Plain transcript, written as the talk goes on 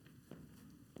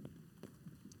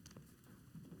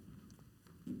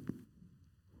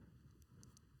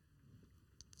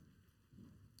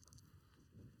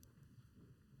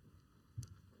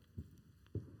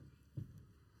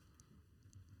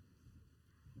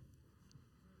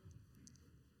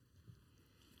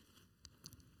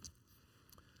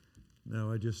Now,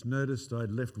 I just noticed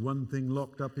I'd left one thing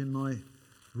locked up in my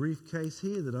briefcase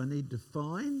here that I need to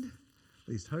find, at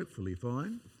least hopefully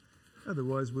find.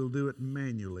 Otherwise, we'll do it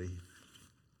manually.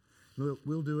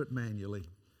 We'll do it manually.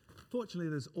 Fortunately,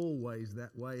 there's always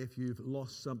that way if you've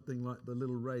lost something like the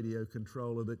little radio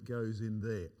controller that goes in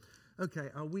there. Okay,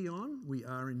 are we on? We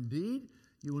are indeed.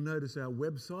 You will notice our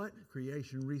website,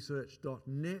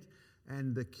 creationresearch.net,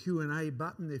 and the Q&A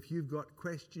button. If you've got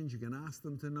questions, you can ask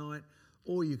them tonight,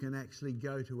 or you can actually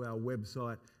go to our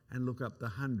website and look up the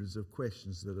hundreds of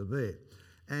questions that are there.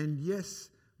 And yes,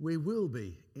 we will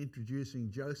be introducing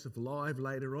Joseph live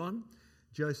later on.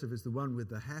 Joseph is the one with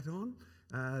the hat on.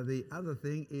 The other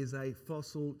thing is a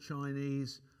fossil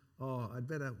Chinese. I'd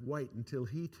better wait until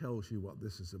he tells you what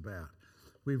this is about.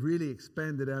 We've really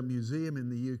expanded our museum in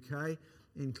the UK,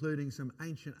 including some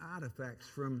ancient artefacts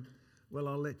from, well,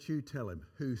 I'll let you tell him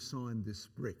who signed this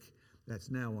brick that's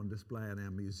now on display in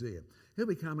our museum. He'll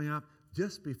be coming up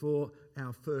just before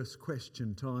our first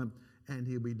question time, and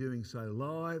he'll be doing so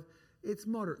live. It's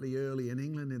moderately early in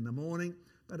England in the morning,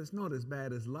 but it's not as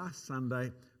bad as last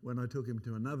Sunday when I took him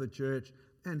to another church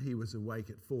and he was awake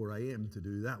at 4 a.m. to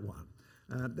do that one.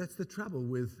 That's the trouble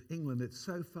with England. It's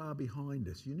so far behind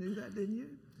us. You knew that, didn't you?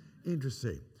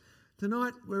 Interesting.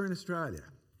 Tonight, we're in Australia.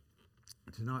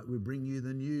 Tonight, we bring you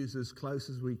the news as close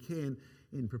as we can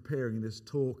in preparing this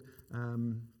talk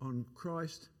on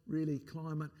Christ, really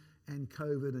climate and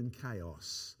COVID and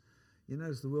chaos. You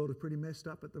notice the world is pretty messed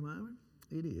up at the moment?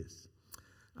 It is.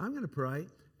 I'm going to pray,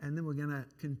 and then we're going to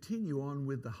continue on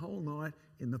with the whole night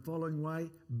in the following way: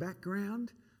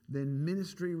 background, then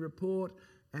ministry report,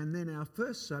 and then our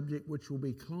first subject, which will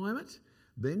be climate,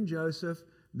 then Joseph,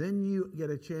 then you get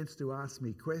a chance to ask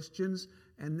me questions,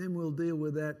 and then we'll deal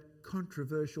with that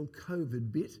controversial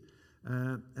COVID bit,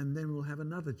 and then we'll have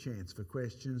another chance for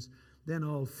questions. Then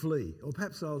I'll flee, or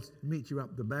perhaps I'll meet you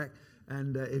up the back,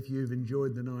 and if you've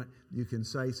enjoyed the night, you can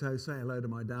say so. Say hello to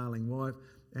my darling wife,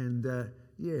 and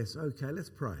yes, okay, let's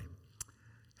pray.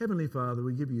 Heavenly Father,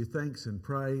 we give you thanks and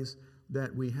praise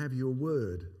that we have your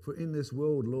word. For in this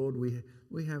world, Lord,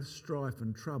 we have strife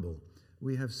and trouble.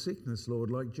 We have sickness,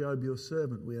 Lord, like Job, your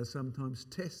servant. We are sometimes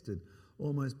tested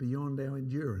almost beyond our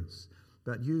endurance.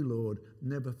 But you, Lord,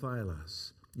 never fail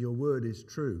us. Your word is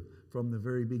true from the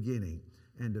very beginning.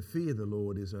 And to fear the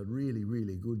Lord is a really,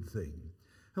 really good thing.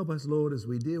 Help us, Lord, as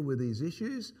we deal with these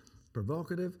issues,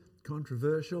 provocative,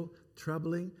 controversial,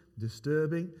 troubling,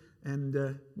 disturbing,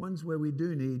 and ones where we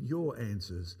do need your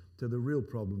answers to the real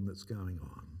problem that's going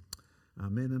on.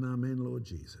 Amen and amen, Lord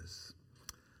Jesus.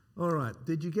 All right,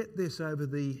 did you get this over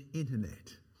the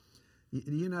internet?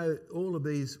 You know, all of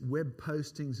these web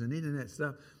postings and internet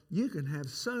stuff, you can have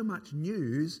so much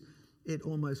news, it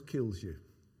almost kills you.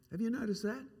 Have you noticed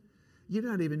that? You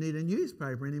don't even need a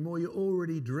newspaper anymore. You're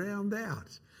already drowned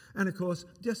out. And of course,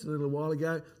 just a little while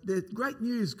ago, there's great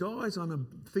news, guys, on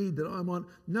a feed that I'm on.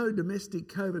 No domestic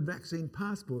COVID vaccine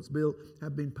passports bill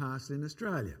have been passed in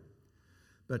Australia.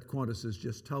 But Qantas has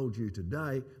just told you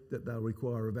today that they'll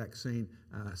require a vaccine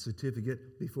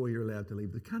certificate before you're allowed to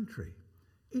leave the country.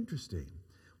 Interesting.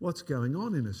 What's going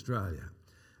on in Australia?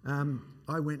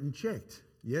 I went and checked.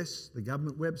 Yes, the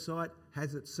government website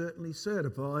has it certainly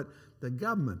certified. The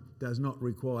government does not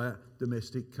require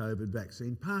domestic COVID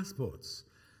vaccine passports.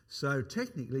 So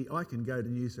technically, I can go to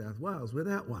New South Wales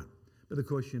without one. But of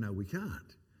course, you know, we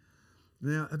can't.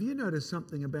 Now, have you noticed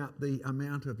something about the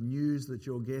amount of news that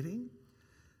you're getting?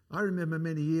 I remember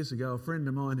many years ago, a friend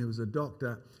of mine who was a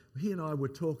doctor, he and I were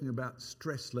talking about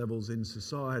stress levels in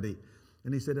society.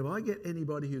 And he said, if I get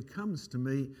anybody who comes to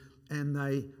me and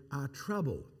they are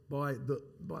troubled by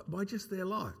just their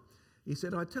life, he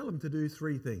said, I tell them to do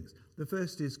three things. The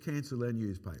first is cancel their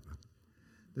newspaper.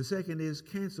 The second is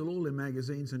cancel all their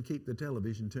magazines and keep the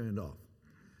television turned off.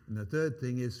 And the third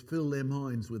thing is fill their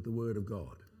minds with the Word of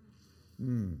God.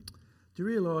 Do you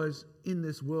realise in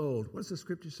this world, what does the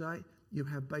Scripture say? You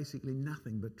have basically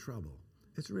nothing but trouble.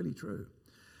 It's really true.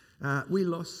 We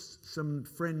lost some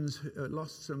friends,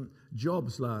 lost some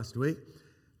jobs last week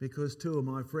because two of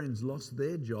my friends lost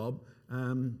their job.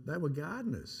 They were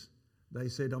gardeners. They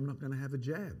said, I'm not going to have a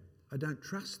jab. I don't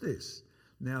trust this.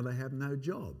 Now they have no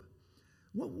job.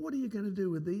 What are you going to do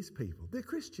with these people? They're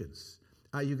Christians.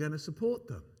 Are you going to support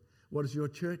them? What is your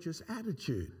church's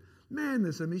attitude? Man,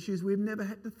 there's some issues we've never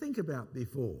had to think about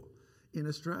before in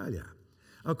Australia.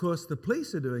 Of course, the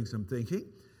police are doing some thinking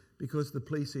because the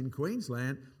police in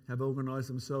Queensland have organised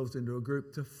themselves into a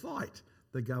group to fight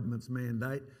the government's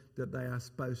mandate that they are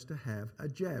supposed to have a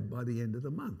jab by the end of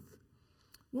the month.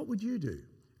 What would you do?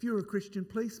 If you're a Christian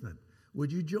policeman,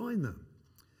 would you join them?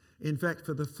 In fact,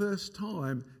 for the first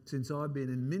time since I've been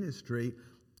in ministry,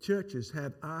 churches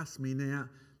have asked me now,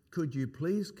 could you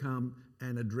please come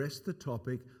and address the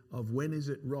topic of when is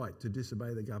it right to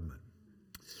disobey the government?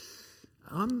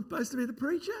 I'm supposed to be the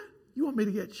preacher? You want me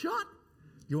to get shot?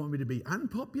 You want me to be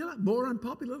unpopular, more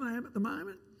unpopular than I am at the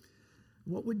moment?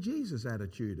 What would Jesus'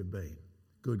 attitude have been?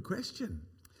 Good question.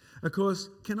 Of course,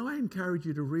 can I encourage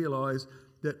you to realise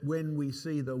that when we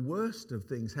see the worst of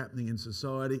things happening in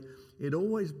society, it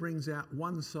always brings out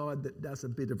one side that does a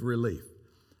bit of relief,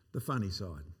 the funny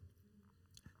side.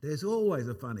 There's always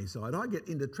a funny side. I get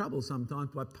into trouble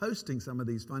sometimes by posting some of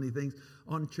these funny things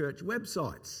on church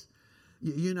websites.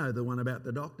 You know the one about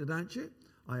the doctor, don't you?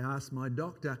 I asked my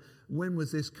doctor, when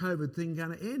was this COVID thing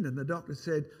going to end? And the doctor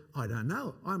said, I don't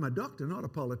know. I'm a doctor, not a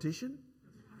politician.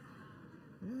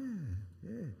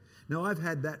 Yeah. Now, I've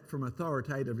had that from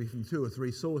authoritatively from 2 or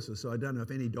 3 sources, so I don't know if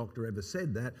any doctor ever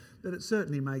said that, but it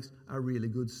certainly makes a really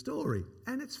good story.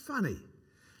 And it's funny.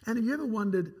 And have you ever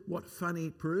wondered what funny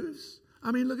proves?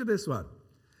 I mean, look at this one.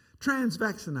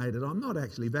 Trans-vaccinated. I'm not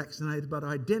actually vaccinated, but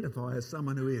I identify as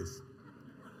someone who is.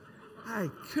 Hey,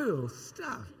 cool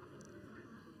stuff.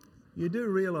 You do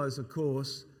realise, of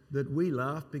course, that we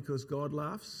laugh because God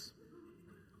laughs.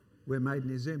 We're made in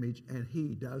his image and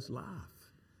he does laugh.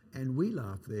 And we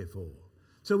laugh, therefore.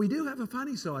 So we do have a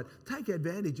funny side. Take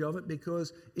advantage of it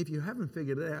because if you haven't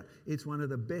figured it out, it's one of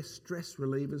the best stress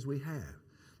relievers we have.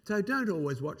 So don't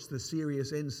always watch the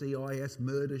serious NCIS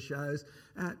murder shows.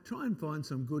 Try and find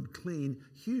some good, clean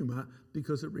humour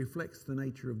because it reflects the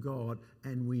nature of God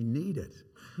and we need it.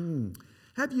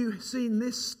 Have you seen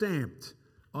this stamped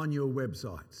on your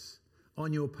websites,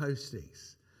 on your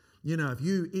postings? You know, if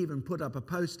you even put up a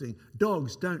posting,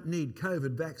 dogs don't need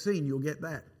COVID vaccine, you'll get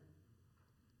that.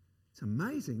 It's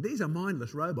amazing. These are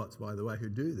mindless robots, by the way, who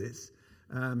do this.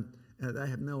 They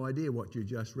have no idea what you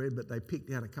just read, but they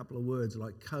picked out a couple of words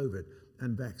like COVID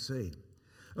and vaccine.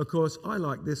 Of course, I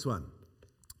like this one.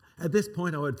 At this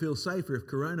point, I would feel safer if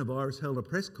coronavirus held a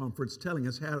press conference telling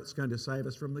us how it's going to save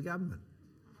us from the government.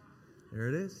 There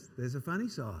it is. There's a funny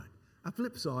side, a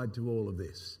flip side to all of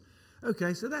this.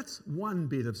 Okay, so that's one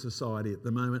bit of society at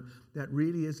the moment that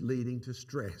really is leading to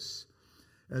stress.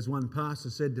 As one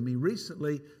pastor said to me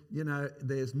recently, you know,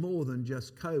 there's more than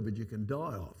just COVID you can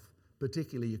die of.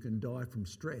 Particularly, you can die from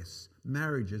stress.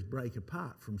 Marriages break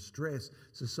apart from stress.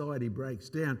 Society breaks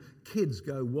down. Kids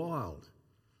go wild.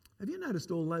 Have you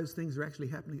noticed all those things are actually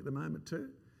happening at the moment too?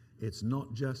 It's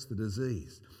not just the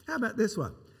disease. How about this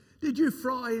one? Did you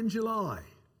fry in July?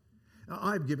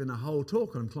 I've given a whole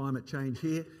talk on climate change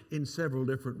here in several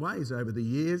different ways over the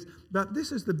years, but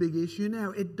this is the big issue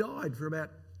now. It died for about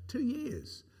 2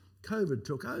 years. COVID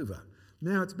took over.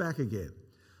 Now it's back again.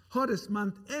 Hottest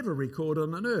month ever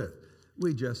recorded on Earth.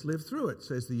 We just lived through it,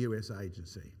 says the US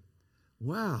agency.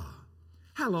 Wow.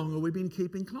 How long have we been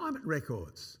keeping climate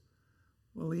records?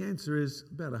 Well, the answer is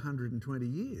about 120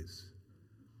 years.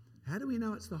 How do we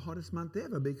know it's the hottest month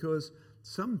ever? Because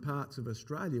some parts of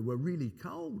Australia were really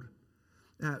cold.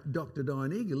 Dr.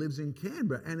 Diane lives in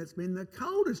Canberra and it's been the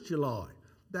coldest July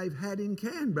they've had in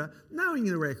Canberra, knowing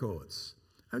the records.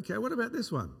 Okay, what about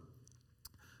this one?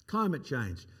 Climate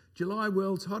change. July,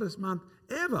 world's hottest month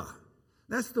ever.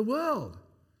 That's the world.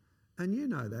 And you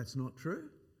know that's not true.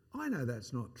 I know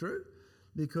that's not true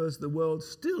because the world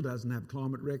still doesn't have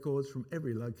climate records from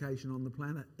every location on the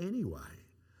planet anyway.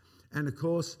 And of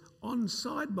course, on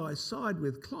side by side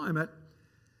with climate,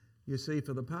 you see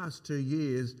for the past 2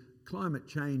 years, climate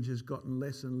change has gotten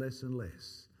less and less and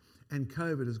less. And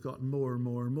COVID has gotten more and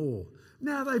more and more.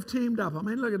 Now they've teamed up. I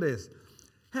mean, look at this.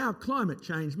 How climate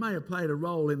change may have played a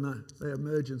role in the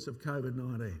emergence of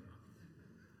COVID-19.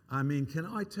 I mean, can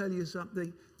I tell you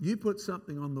something? You put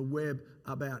something on the web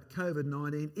about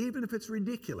COVID-19, even if it's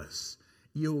ridiculous,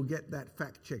 you'll get that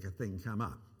fact checker thing come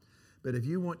up. But if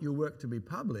you want your work to be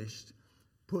published,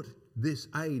 put this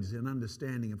aids an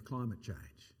understanding of climate change.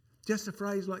 Just a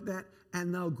phrase like that,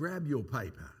 and they'll grab your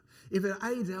paper. If it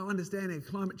aids our understanding of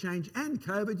climate change and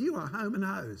COVID, you are home and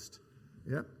hosed.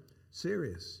 Yep,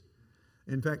 serious.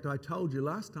 In fact, I told you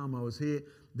last time I was here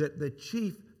that the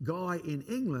chief guy in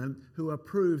England who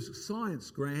approves science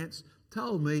grants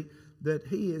told me that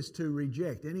he is to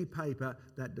reject any paper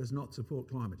that does not support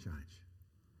climate change.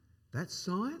 That's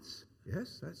science?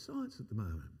 Yes, that's science at the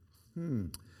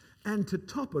moment. And to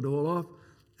top it all off,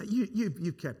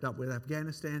 you've kept up with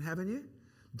Afghanistan, haven't you?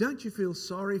 Don't you feel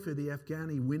sorry for the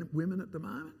Afghani women at the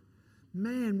moment?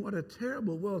 Man, what a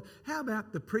terrible world. How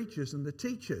about the preachers and the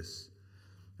teachers?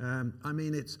 I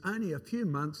mean, it's only a few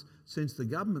months since the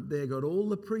government there got all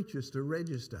the preachers to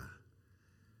register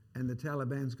and the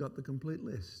Taliban's got the complete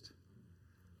list.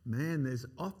 Man, there's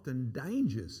often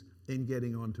dangers in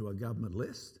getting onto a government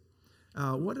list.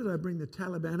 Why did I bring the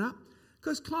Taliban up?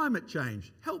 Because climate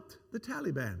change helped the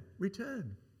Taliban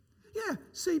return. Yeah,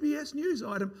 CBS News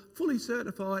item, fully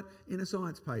certified in a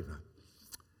science paper.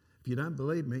 If you don't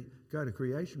believe me, go to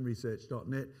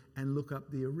creationresearch.net and look up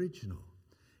the original.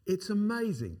 It's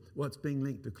amazing what's being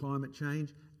linked to climate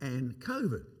change and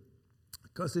COVID,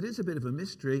 because it is a bit of a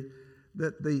mystery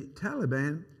that the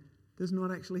Taliban does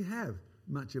not actually have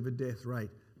much of a death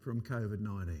rate from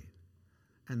COVID-19,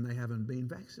 and they haven't been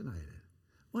vaccinated.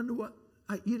 Wonder what?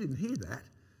 You didn't hear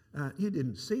that. You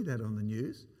didn't see that on the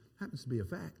news. Happens to be a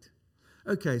fact.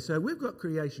 Okay, so we've got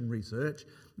creation research.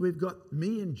 We've got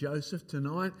me and Joseph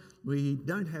tonight. We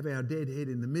don't have our dead head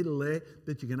in the middle there,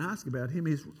 but you can ask about him.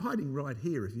 He's hiding right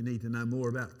here if you need to know more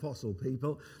about fossil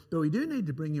people. But we do need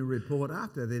to bring you a report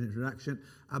after that introduction,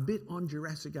 a bit on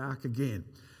Jurassic Ark again.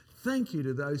 Thank you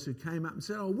to those who came up and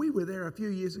said, we were there a few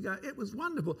years ago. It was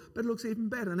wonderful, but it looks even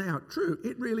better now. True,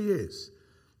 it really is.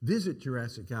 Visit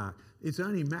Jurassic Ark. It's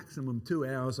only maximum 2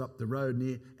 hours up the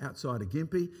road outside of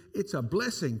Gympie. It's a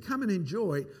blessing. Come and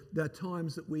enjoy the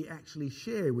times that we actually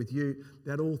share with you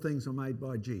that all things are made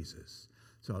by Jesus.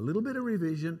 So a little bit of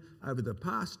revision over the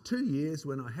past 2 years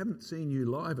when I haven't seen you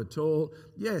live at all.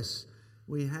 Yes,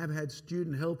 we have had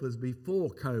student helpers before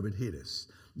COVID hit us.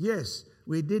 Yes,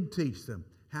 we did teach them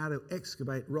how to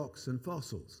excavate rocks and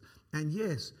fossils. And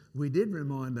yes, we did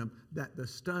remind them that the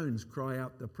stones cry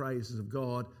out the praises of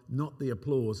God, not the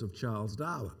applause of Charles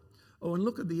Darwin. Oh, and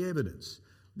look at the evidence.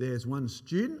 There's one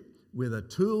student with a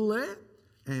tool there,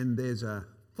 and there's a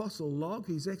fossil log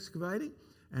he's excavating,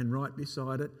 and right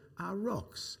beside it are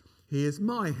rocks. Here's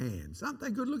my hands. Aren't they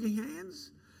good-looking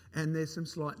hands? And there's some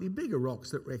slightly bigger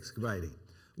rocks that we're excavating,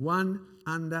 one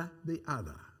under the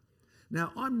other.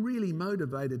 Now, I'm really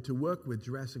motivated to work with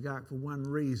Jurassic Ark for one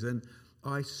reason.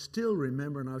 I still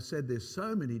remember, and I've said this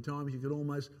so many times, you could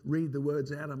almost read the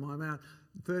words out of my mouth.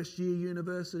 First year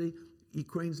university,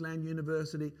 Queensland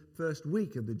University, first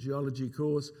week of the geology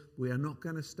course, we are not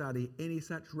going to study any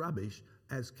such rubbish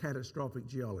as catastrophic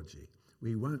geology.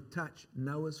 We won't touch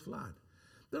Noah's flood.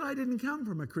 But I didn't come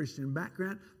from a Christian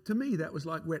background. To me, that was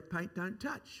like wet paint, don't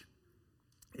touch.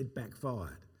 It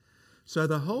backfired. So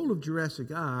the whole of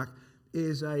Jurassic Ark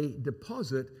is a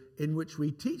deposit in which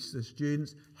we teach the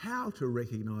students how to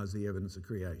recognise the evidence of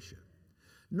creation.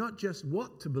 Not just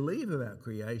what to believe about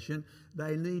creation,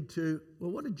 they need to,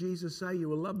 what did Jesus say? You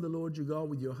will love the Lord your God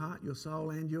with your heart, your soul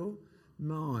and your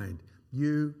mind.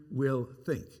 You will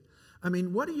think. I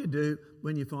mean, what do you do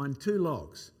when you find two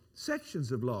logs,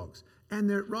 sections of logs, and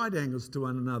they're at right angles to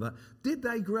one another? Did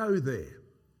they grow there?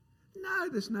 No,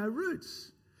 there's no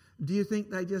roots. Do you think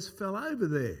they just fell over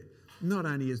there? Not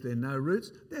only is there no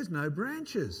roots, there's no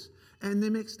branches. And they're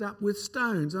mixed up with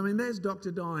stones. I mean, there's Dr.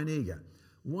 Diane Eager,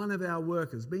 one of our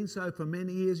workers, been so for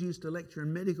many years, used to lecture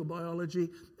in medical biology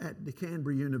at the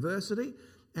Canberra University.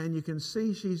 And you can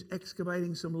see she's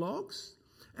excavating some logs,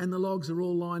 and the logs are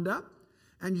all lined up.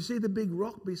 And you see the big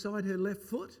rock beside her left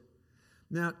foot?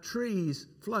 Now, trees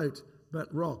float,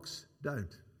 but rocks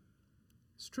don't.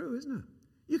 It's true, isn't it?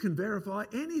 You can verify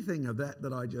anything of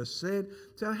that I just said.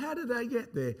 So how did they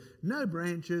get there? No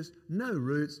branches, no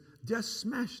roots, just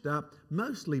smashed up,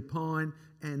 mostly pine,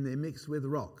 and they're mixed with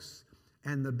rocks.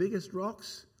 And the biggest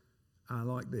rocks are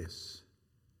like this.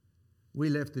 We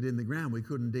left it in the ground. We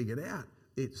couldn't dig it out.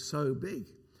 It's so big.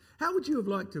 How would you have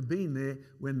liked to have been there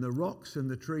when the rocks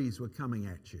and the trees were coming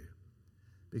at you?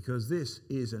 Because this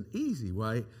is an easy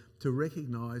way to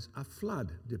recognise a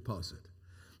flood deposit.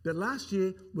 But last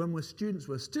year, when students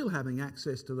were still having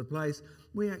access to the place,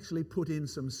 we actually put in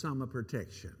some summer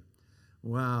protection.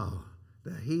 Wow,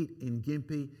 the heat in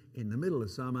Gympie in the middle of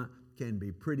summer can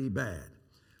be pretty bad.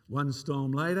 One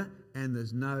storm later, and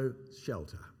there's no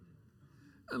shelter.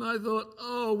 And I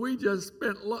thought, we just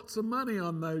spent lots of money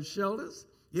on those shelters.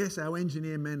 Yes, our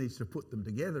engineer managed to put them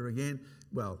together again.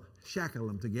 Well, shackle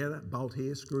them together, bolt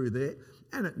here, screw there,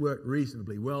 and it worked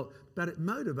reasonably well, but it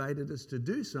motivated us to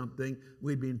do something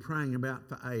we'd been praying about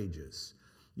for ages.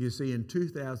 You see, in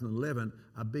 2011,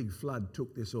 a big flood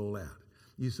took this all out.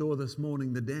 You saw this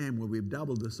morning the dam where we've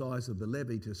doubled the size of the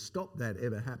levee to stop that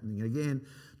ever happening again,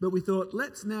 but we thought,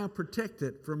 let's now protect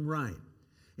it from rain.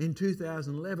 In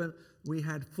 2011, we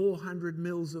had 400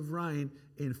 mils of rain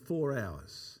in 4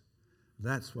 hours.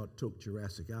 That's what took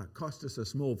Jurassic Ark. Cost us a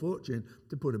small fortune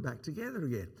to put it back together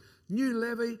again. New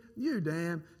levee, new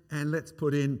dam, and let's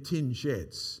put in tin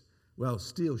sheds. Well,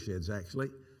 steel sheds actually,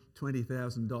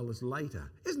 $20,000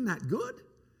 later. Isn't that good?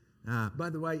 By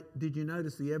the way, did you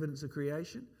notice the evidence of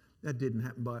creation? That didn't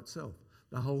happen by itself.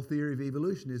 The whole theory of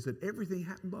evolution is that everything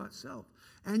happened by itself.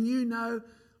 And you know,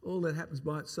 all that happens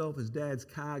by itself is Dad's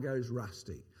car goes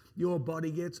rusty. Your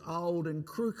body gets old and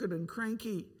crooked and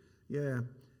cranky. Yeah,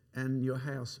 and your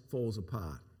house falls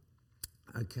apart.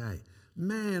 Okay.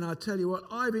 Man, I tell you what,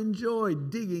 I've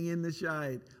enjoyed digging in the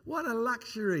shade. What a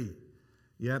luxury.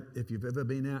 Yep, if you've ever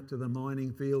been out to the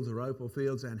mining fields or opal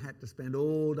fields and had to spend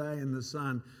all day in the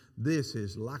sun, this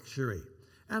is luxury.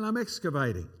 And I'm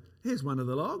excavating. Here's one of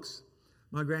the logs.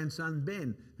 My grandson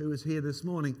Ben, who was here this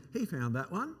morning, he found that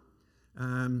one.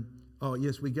 Oh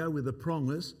yes, we go with the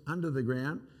prongers under the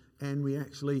ground and we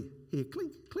actually hear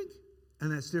clink, clink.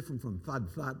 And that's different from thud,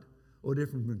 thud, or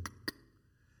different from...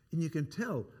 And you can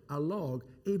tell a log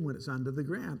even when it's under the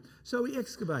ground. So we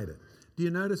excavate it. Do you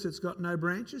notice it's got no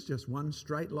branches, just one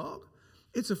straight log?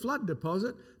 It's a flood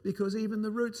deposit because even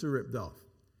the roots are ripped off.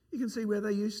 You can see where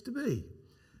they used to be.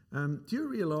 Do you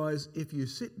realise if you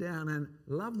sit down and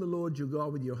love the Lord your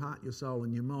God with your heart, your soul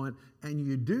and your mind, and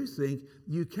you do think,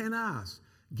 you can ask,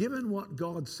 given what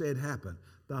God said happened,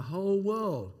 the whole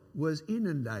world was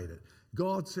inundated.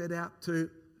 God set out to,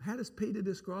 how does Peter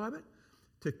describe it?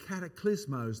 To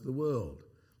cataclysmos the world.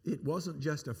 It wasn't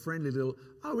just a friendly little,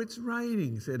 oh, it's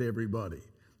raining, said everybody.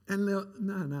 And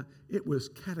no, it was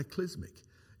cataclysmic.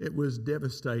 It was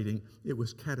devastating. It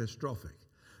was catastrophic.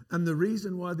 And the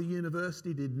reason why the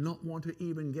university did not want to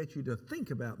even get you to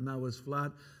think about Noah's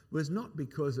flood was not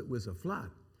because it was a flood,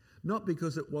 not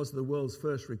because it was the world's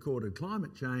first recorded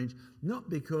climate change, not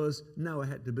because Noah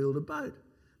had to build a boat.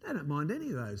 They don't mind any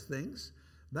of those things.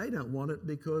 They don't want it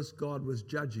because God was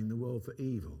judging the world for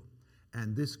evil.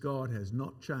 And this God has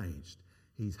not changed.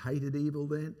 He's hated evil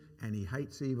then, and he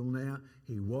hates evil now.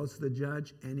 He was the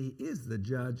judge, and he is the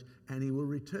judge, and he will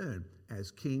return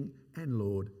as King and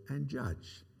Lord and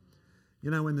Judge. You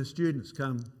know, when the students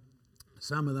come,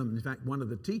 some of them, in fact, one of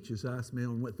the teachers asked me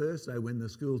on Thursday when the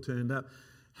school turned up,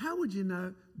 how would you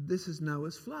know this is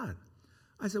Noah's flood?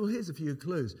 I said, well, here's a few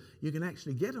clues. You can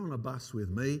actually get on a bus with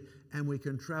me and we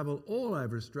can travel all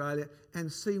over Australia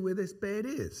and see where this bed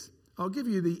is. I'll give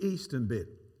you the eastern bit.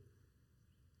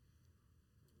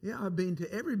 Yeah, I've been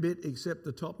to every bit except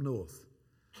the top north.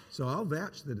 So I'll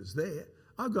vouch that it's there.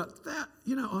 I've got that,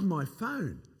 you know, on my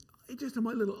phone. Just on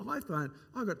my little iPhone,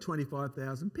 I've got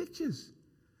 25,000 pictures.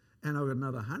 And I've got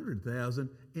another 100,000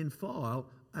 in file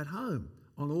at home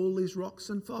on all these rocks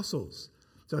and fossils.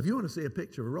 So if you want to see a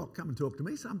picture of a rock, come and talk to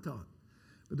me sometime.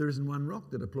 But there isn't one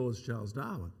rock that applauds Charles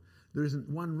Darwin. There isn't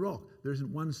one rock, there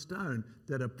isn't one stone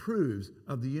that approves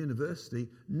of the university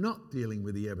not dealing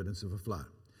with the evidence of a flood.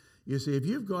 You see, if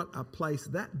you've got a place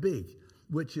that big,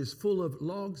 which is full of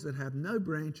logs that have no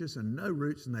branches and no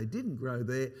roots and they didn't grow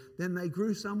there, then they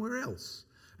grew somewhere else.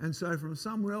 And so from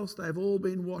somewhere else, they've all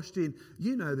been washed in.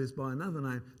 You know this by another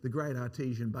name, the Great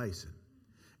Artesian Basin.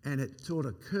 And it sort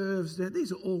of curves down.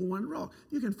 These are all one rock.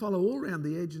 You can follow all around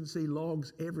the edge and see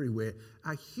logs everywhere.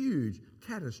 A huge,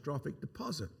 catastrophic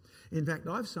deposit. In fact,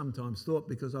 I've sometimes thought,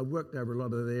 because I've worked over a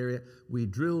lot of the area, we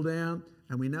drill down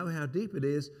and we know how deep it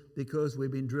is because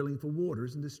we've been drilling for water.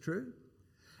 Isn't this true?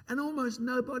 And almost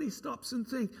nobody stops and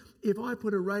thinks, if I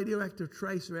put a radioactive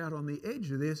tracer out on the edge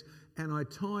of this and I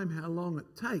time how long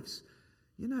it takes,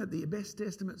 you know, the best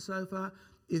estimate so far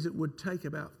is it would take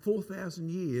about 4,000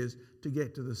 years to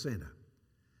get to the centre.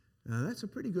 Now, that's a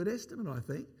pretty good estimate, I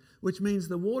think, which means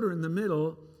the water in the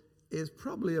middle is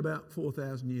probably about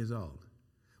 4,000 years old,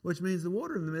 which means the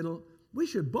water in the middle, we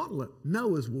should bottle it,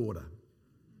 Noah's water.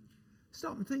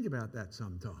 Stop and think about that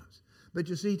sometimes. But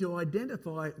you see, to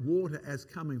identify water as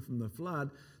coming from the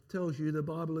flood tells you the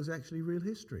Bible is actually real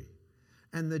history.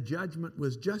 And the judgment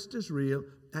was just as real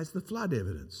as the flood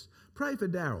evidence. Pray for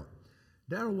Darryl.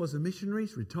 Darryl was a missionary,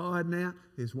 he's retired now,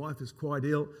 his wife is quite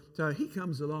ill, so he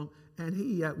comes along and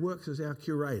he works as our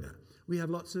curator. We have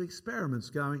lots of experiments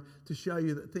going to show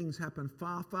you that things happen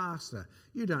far faster.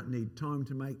 You don't need time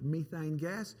to make methane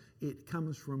gas. It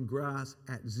comes from grass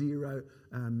at zero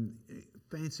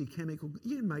fancy chemical.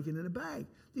 You can make it in a bag.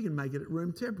 You can make it at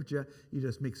room temperature. You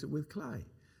just mix it with clay.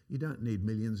 You don't need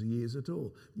millions of years at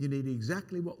all. You need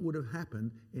exactly what would have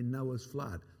happened in Noah's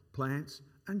flood. Plants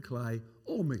and clay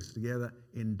all mixed together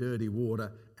in dirty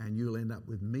water, and you'll end up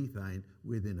with methane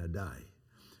within a day.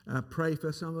 Pray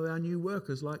for some of our new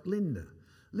workers like Linda.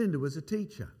 Linda was a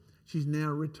teacher. She's now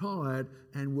retired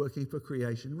and working for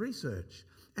Creation Research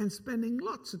and spending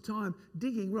lots of time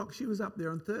digging rocks. She was up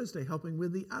there on Thursday helping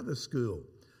with the other school,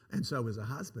 and so was her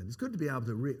husband. It's good to be able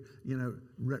to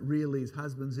reel these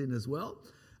husbands in as well.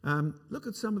 Look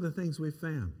at some of the things we've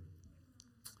found.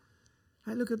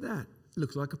 Hey, look at that. It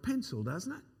looks like a pencil,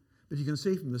 doesn't it? But you can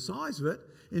see from the size of it.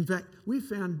 In fact, we've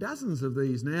found dozens of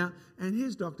these now, and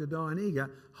here's Dr. Diane Eager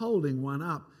holding one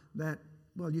up that,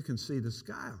 well, you can see the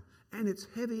scale, and it's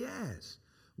heavy as.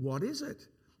 What is it?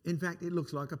 In fact, it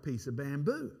looks like a piece of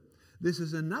bamboo. This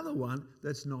is another one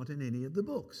that's not in any of the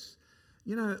books.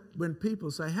 You know, when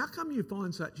people say, how come you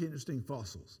find such interesting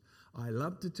fossils? I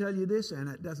love to tell you this, and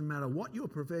it doesn't matter what your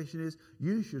profession is,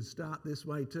 you should start this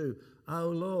way too. Oh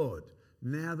Lord,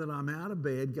 now that I'm out of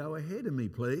bed, go ahead of me,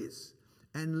 please,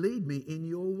 and lead me in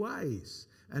your ways.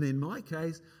 And in my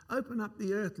case, open up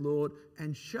the earth, Lord,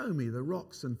 and show me the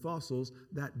rocks and fossils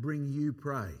that bring you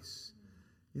praise.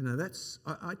 You know,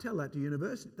 I tell that to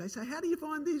university. They say, how do you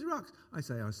find these rocks? I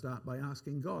say, I start by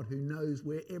asking God, who knows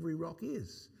where every rock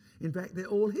is. In fact, they're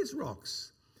all his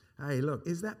rocks. Hey, look,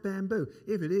 is that bamboo?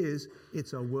 If it is,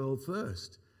 it's a world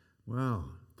first. Wow,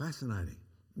 fascinating.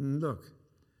 Look,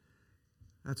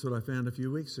 that's what I found a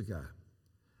few weeks ago.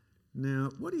 Now,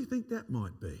 what do you think that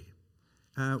might be?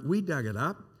 We dug it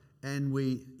up, and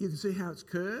you can see how it's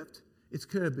curved. It's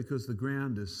curved because the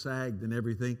ground is sagged and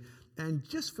everything. And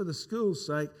just for the school's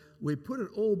sake, we put it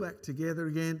all back together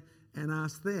again and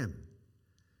asked them.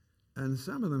 And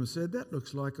some of them said, that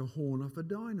looks like a horn off a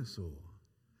dinosaur.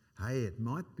 Hey, it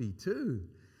might be too.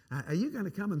 Are you going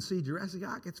to come and see Jurassic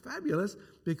Ark? It's fabulous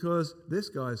because this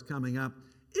guy's coming up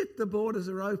if the borders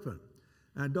are open.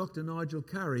 Dr. Nigel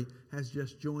Curry has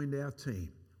just joined our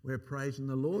team. We're praising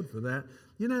the Lord for that.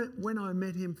 You know, when I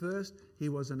met him first, he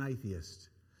was an atheist.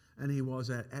 And he was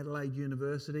at Adelaide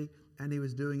University, and he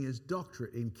was doing his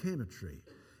doctorate in chemistry.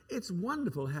 It's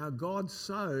wonderful how God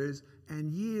sows,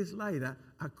 and years later,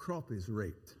 a crop is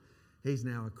reaped. He's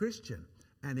now a Christian,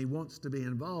 and he wants to be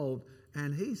involved,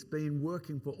 and he's been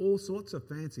working for all sorts of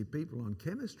fancy people on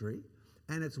chemistry.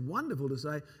 And it's wonderful to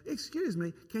say, excuse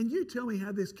me, can you tell me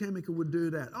how this chemical would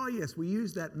do that? Oh, yes, we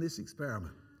used that in this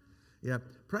experiment. Yeah,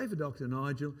 pray for Dr.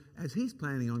 Nigel as he's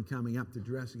planning on coming up to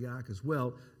Jurassic Ark as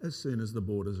well as soon as the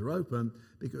borders are open,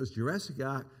 because Jurassic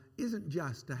Ark isn't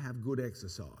just to have good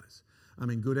exercise. I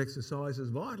mean, good exercise is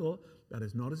vital, but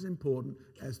it's not as important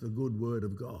as the good word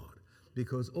of God,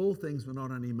 because all things were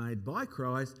not only made by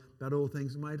Christ, but all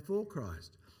things were made for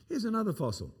Christ. Here's another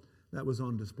fossil that was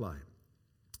on display.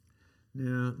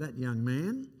 Now, that young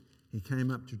man, he came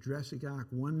up to Jurassic Ark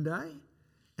one day,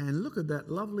 and look at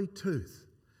that lovely tooth.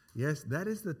 Yes, that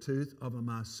is the tooth of a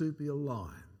marsupial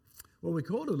lion. Well, we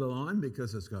called it a lion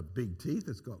because it's got big teeth,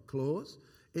 it's got claws.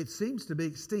 It seems to be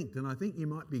extinct, and I think you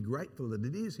might be grateful that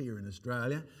it is here in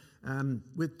Australia.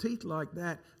 With teeth like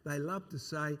that, they love to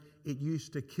say it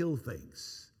used to kill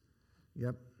things.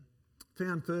 Yep.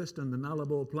 Found first on the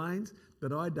Nullarbor Plains,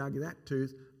 but I dug that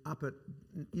tooth up at,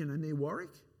 near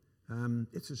Warwick.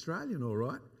 It's Australian, all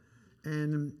right.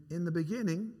 And in the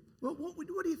beginning, well, what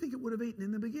do you think it would have eaten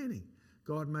in the beginning?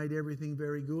 God made everything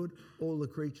very good. All the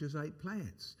creatures ate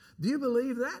plants. Do you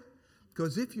believe that?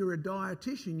 Because if you're a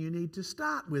dietitian, you need to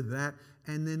start with that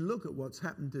and then look at what's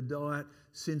happened to diet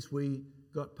since we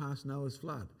got past Noah's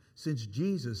flood, since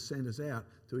Jesus sent us out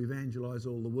to evangelize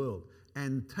all the world,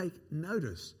 and take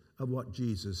notice of what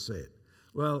Jesus said.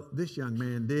 Well, this young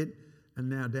man did, and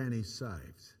now Danny's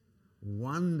saved.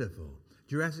 Wonderful.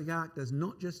 Jurassic Ark does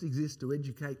not just exist to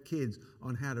educate kids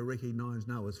on how to recognise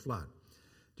Noah's flood.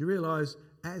 Do you realise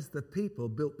as the people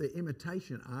built their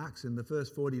imitation arks in the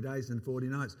first 40 days and 40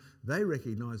 nights, they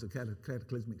recognised the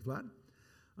cataclysmic flood?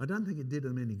 I don't think it did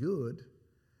them any good.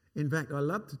 In fact, I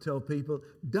love to tell people,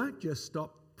 don't just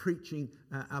stop preaching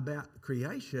about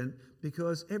creation,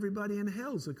 because everybody in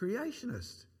hell's a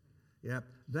creationist. Yeah,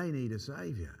 they need a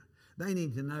saviour. They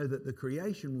need to know that the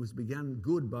creation was begun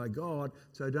good by God,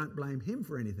 so don't blame him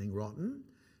for anything rotten.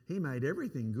 He made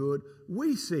everything good.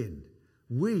 We sinned.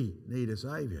 We need a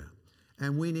saviour.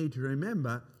 And we need to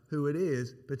remember who it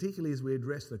is, particularly as we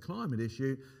address the climate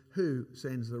issue, who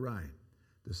sends the rain.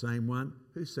 The same one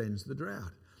who sends the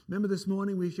drought. Remember this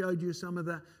morning we showed you some of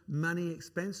the money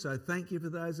expense, so thank you for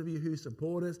those of you who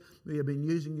support us. We have been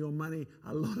using your money,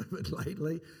 a lot of it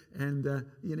lately, and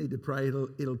you need to pray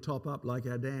it'll top up like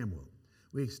our dam will.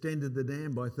 We extended the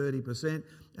dam by 30%,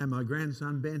 and my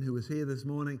grandson Ben, who was here this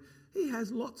morning, he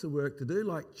has lots of work to do,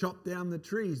 like chop down the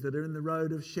trees that are in the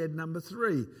road of shed number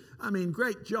 3. I mean,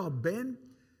 great job, Ben.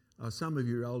 Oh, some of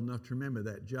you are old enough to remember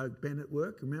that joke, Ben at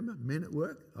work, remember? Men at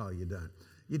work? Oh, you don't.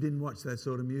 You didn't watch that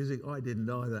sort of music. I didn't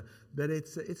either. But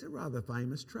it's a rather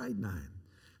famous trade name.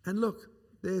 And look,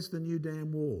 there's the new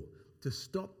dam wall to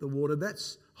stop the water.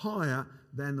 That's higher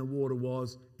than the water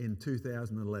was in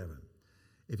 2011.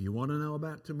 If you want to know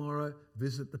about tomorrow,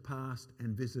 visit the past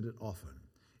and visit it often.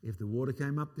 If the water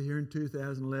came up to here in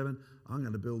 2011, I'm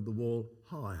going to build the wall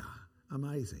higher.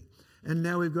 Amazing. And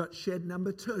now we've got shed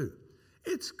number 2.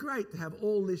 It's great to have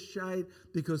all this shade,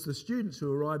 because the students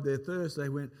who arrived there Thursday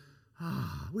went,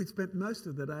 we'd spent most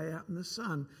of the day out in the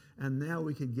sun, and now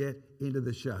we can get into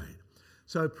the shade.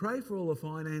 So pray for all the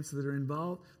finances that are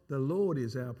involved. The Lord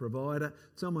is our provider.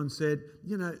 Someone said,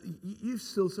 you've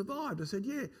still survived. I said,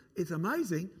 yeah, it's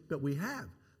amazing, but we have.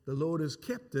 The Lord has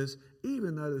kept us,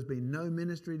 even though there's been no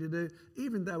ministry to do,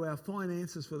 even though our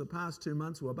finances for the past 2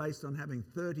 months were based on having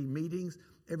 30 meetings,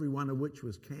 every one of which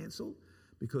was cancelled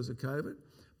because of COVID.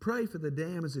 Pray for the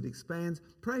dam as it expands.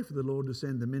 Pray for the Lord to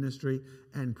send the ministry,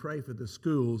 and pray for the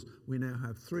schools. We now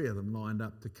have 3 of them lined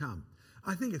up to come.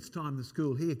 I think it's time the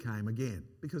school here came again,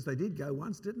 because they did go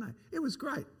once, didn't they? It was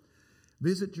great.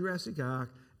 Visit Jurassic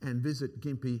Ark and visit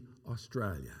Gympie,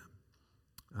 Australia.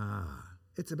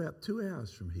 It's about 2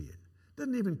 hours from here.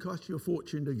 Doesn't even cost you a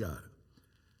fortune to go.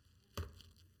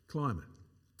 Climate.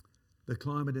 The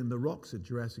climate in the rocks at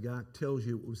Jurassic Ark tells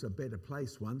you it was a better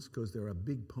place once because there are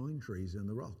big pine trees in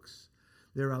the rocks.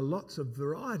 There are lots of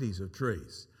varieties of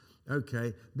trees.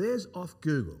 Okay, there's off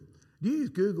Google. Do you use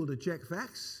Google to check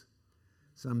facts?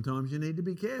 Sometimes you need to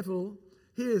be careful.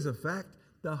 Here's a fact.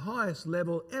 The highest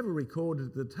level ever recorded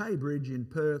at the Tay Bridge in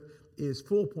Perth is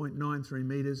 4.93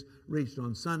 metres, reached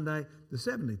on Sunday, the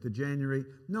 17th of January,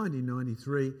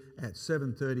 1993 at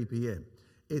 7:30 p.m.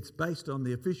 It's based on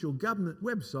the official government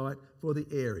website for the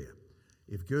area.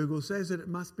 If Google says it, it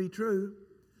must be true.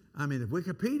 I mean, if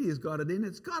Wikipedia's got it in,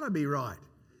 it's got to be right.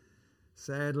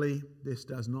 Sadly, this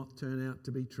does not turn out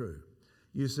to be true.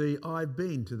 You see, I've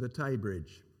been to the Tay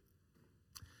Bridge.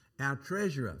 Our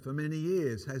treasurer for many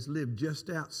years has lived just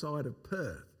outside of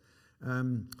Perth.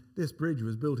 This bridge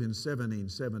was built in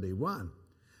 1771,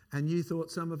 and you thought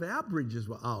some of our bridges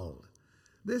were old.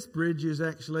 This bridge is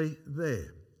actually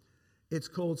there. It's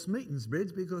called Smeaton's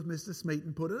Bridge because Mr.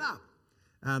 Smeaton put it up.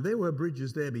 There were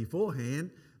bridges there beforehand,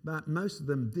 but most of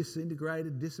them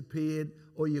disintegrated, disappeared,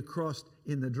 or you crossed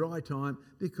in the dry time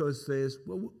because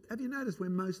have you noticed where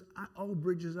most old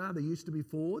bridges are? There used to be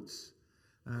fords.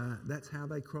 That's how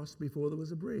they crossed before there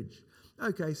was a bridge.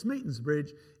 Okay, Smeaton's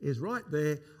Bridge is right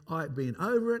there. I've been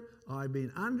over it, I've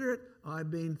been under it,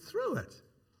 I've been through it.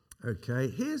 Okay,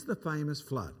 here's the famous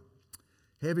flood.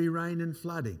 Heavy rain and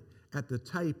flooding at the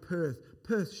Tay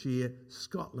Perthshire,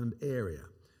 Scotland area.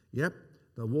 Yep,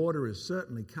 the water is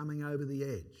certainly coming over the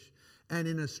edge. And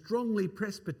in a strongly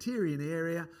Presbyterian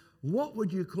area, what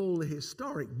would you call the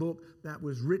historic book that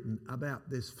was written about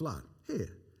this flood?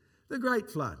 Here, the Great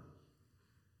Flood.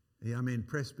 Yeah, I mean,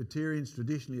 Presbyterians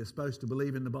traditionally are supposed to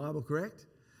believe in the Bible, correct?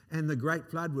 And the Great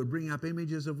Flood would bring up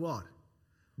images of what?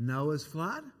 Noah's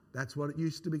flood. That's what it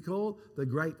used to be called, the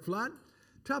Great Flood.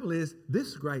 Trouble is,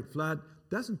 this Great Flood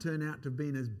doesn't turn out to have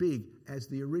been as big as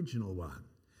the original one.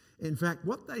 In fact,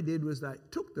 what they did was they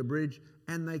took the bridge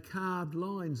and they carved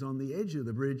lines on the edge of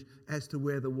the bridge as to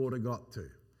where the water got to.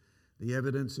 The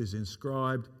evidence is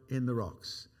inscribed in the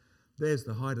rocks. There's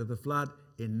the height of the flood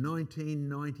in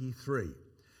 1993.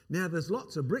 Now, there's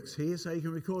lots of bricks here, so you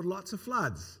can record lots of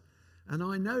floods. And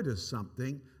I noticed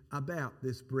something about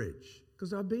this bridge,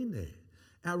 because I've been there.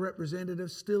 Our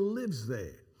representative still lives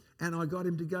there, and I got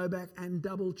him to go back and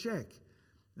double check.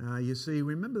 You see,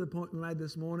 remember the point we made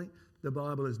this morning? The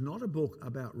Bible is not a book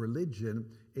about religion,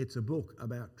 it's a book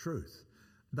about truth.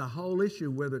 The whole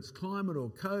issue, whether it's climate or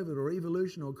COVID or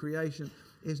evolution or creation,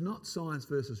 is not science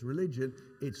versus religion,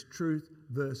 it's truth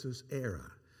versus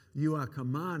error. You are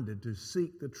commanded to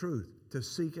seek the truth, to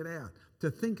seek it out,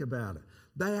 to think about it.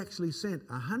 They actually sent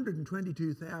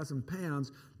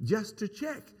 £122,000 just to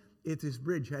check if this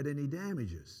bridge had any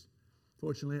damages.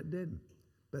 Fortunately, it didn't.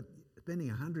 But spending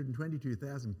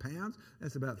 £122,000,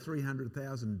 that's about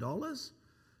 $300,000.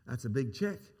 That's a big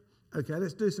check. Okay,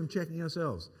 let's do some checking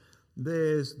ourselves.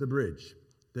 There's the bridge,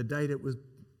 the date it was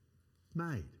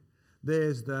made.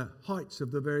 There's the heights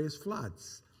of the various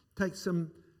floods. Take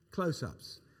some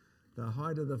close-ups. The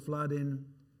height of the flood it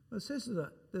says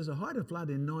there's a height of flood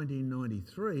in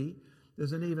 1993.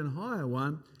 There's an even higher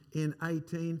one in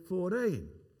 1814.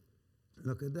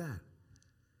 Look at that.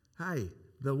 Hey,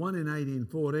 the one in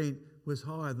 1814 was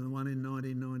higher than the one in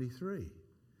 1993.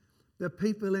 The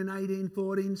people in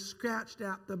 1814 scratched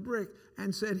out the brick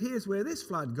and said, here's where this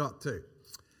flood got to.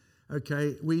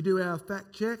 Okay, we do our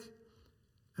fact check,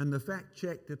 and the fact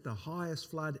checked that the highest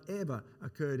flood ever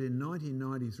occurred in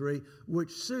 1993,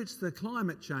 which suits the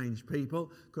climate change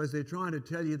people, because they're trying to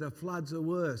tell you the floods are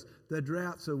worse, the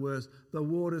droughts are worse, the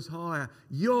water's higher.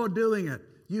 You're doing it.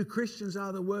 You Christians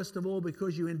are the worst of all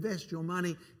because you invest your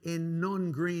money in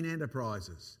non-green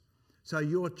enterprises. So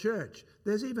your church,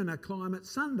 there's even a Climate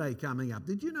Sunday coming up.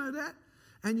 Did you know that?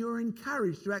 And you're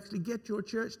encouraged to actually get your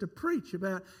church to preach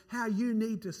about how you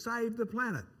need to save the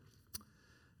planet.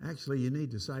 Actually, you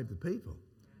need to save the people.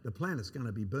 The planet's going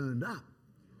to be burned up.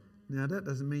 Now, that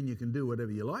doesn't mean you can do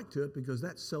whatever you like to it, because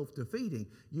that's self-defeating.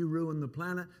 You ruin the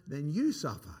planet, then you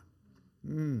suffer.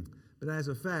 But as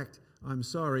a fact, I'm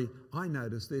sorry, I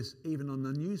noticed this even on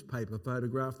the newspaper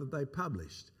photograph that they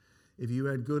published. If you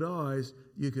had good eyes,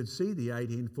 you could see the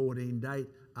 1814 date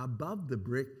above the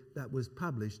brick that was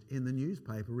published in the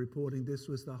newspaper reporting this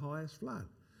was the highest flood.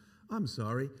 I'm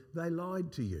sorry, they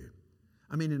lied to you.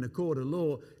 I mean, in a court of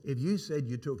law, if you said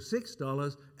you took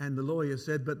 $6 and the lawyer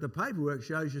said, but the paperwork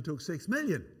shows you took $6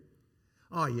 million.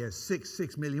 Oh yes,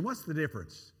 6 million, what's the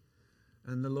difference?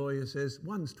 And the lawyer says,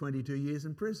 one's 22 years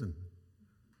in prison.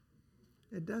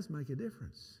 It does make a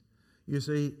difference. You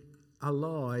see, a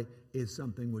lie is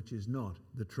something which is not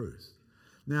the truth.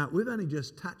 Now, we've only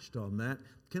just touched on that.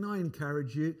 Can I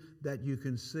encourage you that you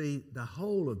can see the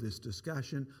whole of this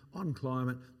discussion on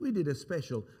climate? We did a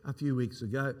special a few weeks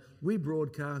ago. We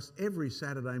broadcast every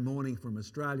Saturday morning from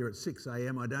Australia at 6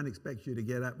 a.m. I don't expect you to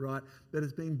get up right, but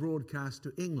it's being broadcast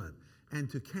to England and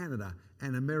to Canada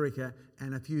and America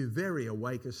and a few very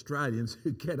awake Australians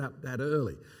who get up that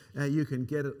early. You can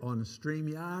get it on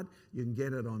StreamYard, you can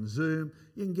get it on Zoom,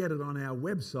 you can get it on our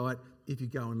website if you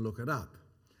go and look it up.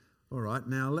 All right,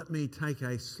 now let me take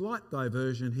a slight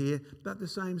diversion here, but the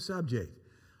same subject.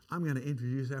 I'm going to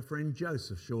introduce our friend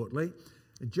Joseph shortly.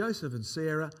 Joseph and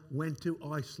Sarah went to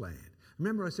Iceland.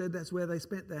 Remember I said that's where they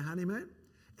spent their honeymoon?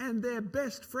 And their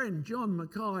best friend, John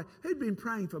Mackay, who'd been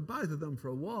praying for both of them for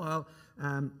a while,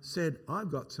 said,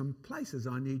 I've got some places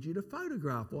I need you to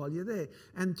photograph while you're there.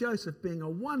 And Joseph, being a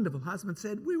wonderful husband,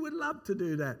 said, we would love to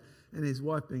do that. And his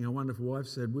wife, being a wonderful wife,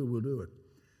 said, we will do it.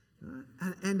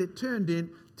 And it turned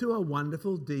into a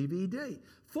wonderful DVD.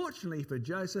 Fortunately for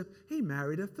Joseph, he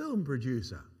married a film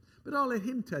producer. But I'll let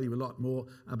him tell you a lot more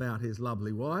about his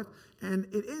lovely wife. And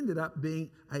it ended up being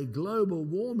a global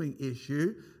warming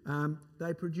issue.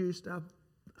 They produced a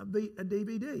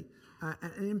DVD,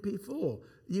 an MP4.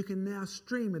 You can now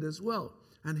stream it as well.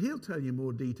 And he'll tell you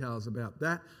more details about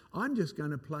that. I'm just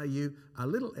going to play you a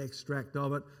little extract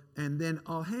of it, and then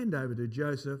I'll hand over to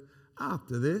Joseph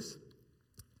after this.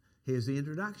 Here's the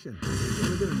introduction. What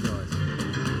are we doing, guys?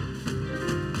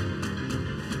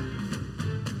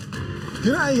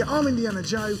 G'day, I'm Indiana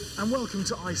Joe and welcome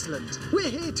to Iceland. We're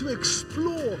here to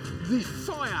explore the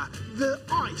fire, the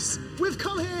ice. We've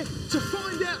come here to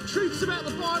find out truths about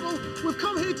the Bible. We've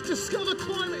come here to discover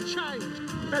climate change.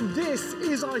 And this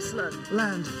is Iceland,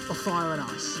 land of fire and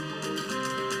ice.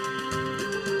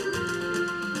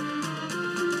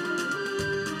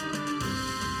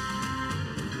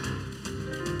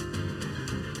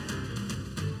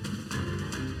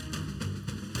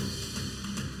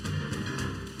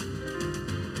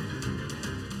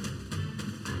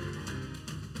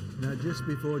 Just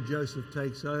before Joseph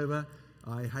takes over,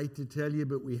 I hate to tell you,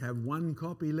 but we have one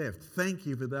copy left. Thank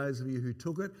you for those of you who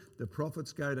took it. The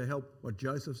profits go to help what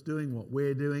Joseph's doing, what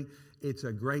we're doing. It's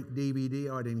a great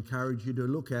DVD. I'd encourage you to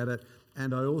look at it.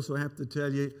 And I also have to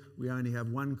tell you, we only have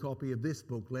one copy of this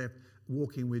book left,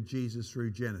 Walking with Jesus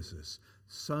Through Genesis.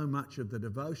 So much of the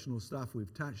devotional stuff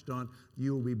we've touched on,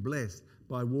 you will be blessed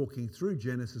by walking through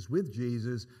Genesis with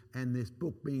Jesus and this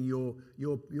book being your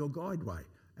guideway.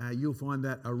 You'll find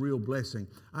that a real blessing.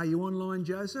 Are you online,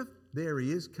 Joseph? There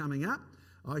he is, coming up.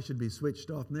 I should be switched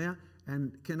off now.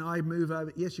 And can I move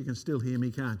over? Yes, you can still hear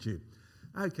me, can't you?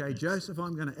 Okay, Joseph,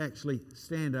 I'm going to actually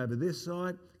stand over this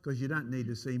side because you don't need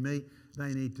to see me.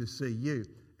 They need to see you.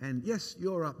 And yes,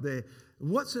 you're up there.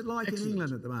 What's it like in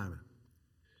England at the moment?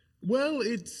 Well,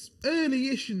 it's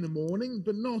early-ish in the morning,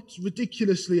 but not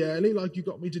ridiculously early like you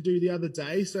got me to do the other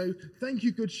day. So thank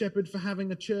you, Good Shepherd, for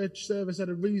having a church service at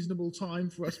a reasonable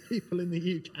time for us people in the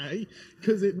UK,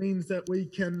 because it means that we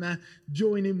can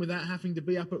join in without having to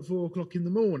be up at 4 o'clock in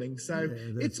the morning. So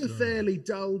it's a fairly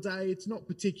dull day. It's not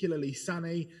particularly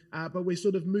sunny, but we're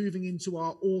sort of moving into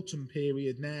our autumn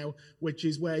period now, which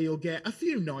is where you'll get a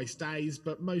few nice days,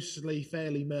 but mostly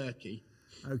fairly murky.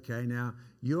 Okay, now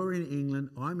you're in England,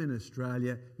 I'm in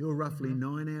Australia. You're roughly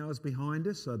 9 hours behind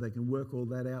us, so they can work all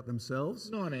that out themselves.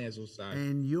 9 hours or so.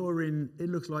 And you're in, it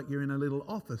looks like you're in a little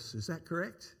office, is that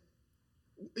correct?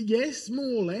 Yes,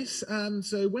 more or less.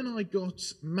 So when I got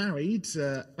married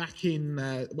back in,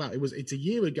 it's a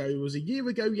year ago. It was a year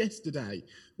ago yesterday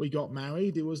we got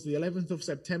married. It was the 11th of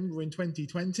September in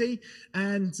 2020.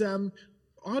 And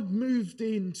I'd moved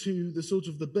into the sort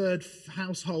of the Bird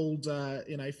household,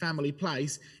 family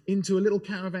place, into a little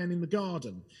caravan in the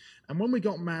garden. And when we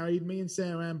got married, me and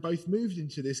Sarah Ann both moved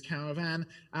into this caravan,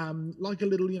 like a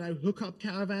little, hook-up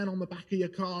caravan on the back of your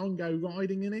car and go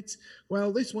riding in it.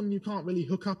 Well, this one you can't really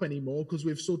hook up anymore because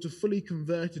we've sort of fully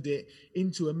converted it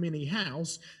into a mini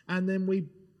house. And then we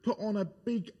put on a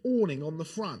big awning on the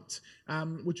front,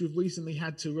 which we've recently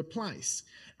had to replace.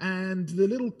 And the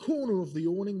little corner of the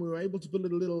awning, we were able to put a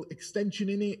little extension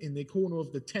in it in the corner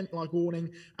of the tent-like awning,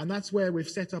 and that's where we've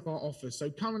set up our office. So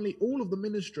currently all of the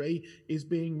ministry is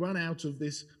being run out of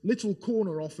this little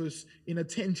corner office in a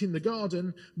tent in the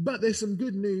garden, but there's some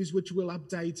good news which we'll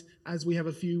update as we have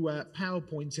a few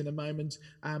PowerPoints in a moment,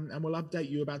 and we'll update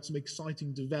you about some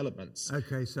exciting developments.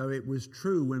 Okay, so it was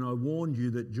true when I warned you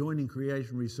that joining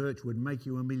Creation Research would make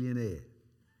you a millionaire.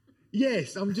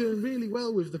 Yes, I'm doing really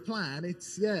well with the plan.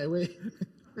 It's, we're,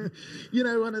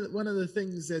 one of the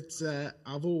things that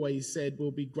I've always said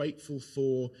we'll be grateful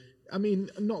for. I mean,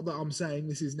 not that I'm saying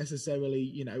this is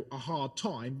necessarily, a hard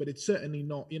time, but it's certainly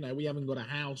not, we haven't got a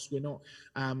house. We're not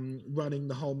running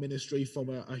the whole ministry from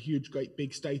a huge, great,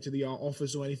 big state-of-the-art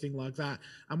office or anything like that.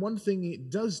 And one thing it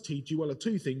does teach you, well,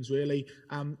 two things really.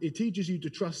 It teaches you to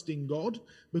trust in God,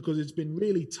 because it's been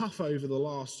really tough over the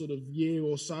last sort of year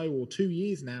or so, or 2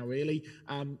 years now, really,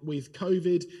 with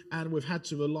COVID, and we've had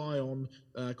to rely on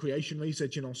Creation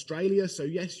Research in Australia. So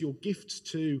yes, your gifts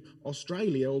to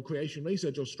Australia or Creation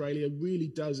Research Australia really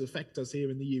does affect us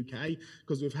here in the UK,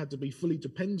 because we've had to be fully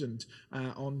dependent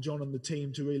on John and the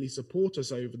team to really support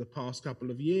us over the past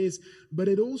couple of years. But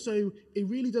it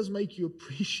really does make you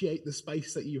appreciate the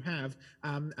space that you have,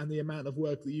 and the amount of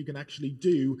work that you can actually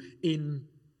do in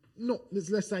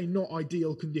let's say not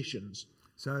ideal conditions.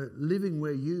 So living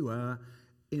where you are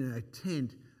in a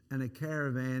tent and a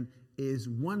caravan is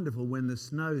wonderful when the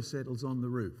snow settles on the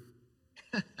roof.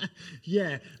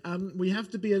 Yeah, we have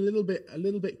to be a little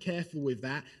bit careful with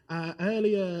that.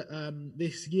 Earlier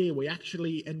this year, we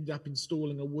actually ended up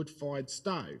installing a wood-fired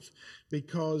stove,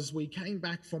 because we came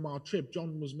back from our trip.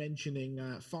 John was mentioning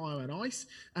Fire and Ice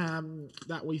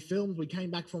that we filmed. We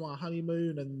came back from our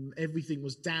honeymoon and everything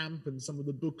was damp, and some of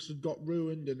the books had got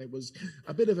ruined, and it was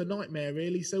a bit of a nightmare,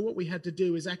 really. So what we had to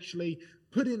do is actually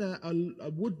put in a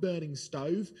wood-burning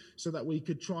stove so that we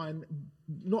could try and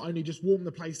not only just warm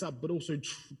the place up, but also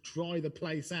dry the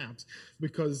place out,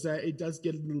 because it does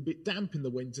get a little bit damp in the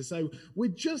winter. So we're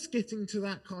just getting to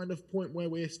that kind of point where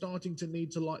we're starting to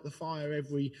need to light the fire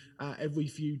every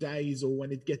few days, or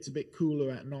when it gets a bit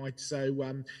cooler at night.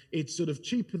 So it's sort of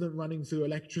cheaper than running through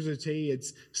electricity.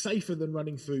 It's safer than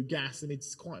running through gas, and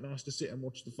it's quite nice to sit and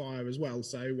watch the fire as well.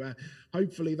 So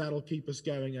hopefully that'll keep us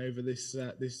going over this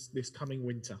coming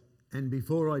winter. And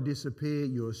before I disappear,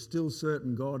 you're still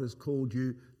certain God has called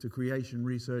you to Creation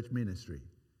Research Ministry?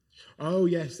 Oh,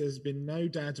 yes, there's been no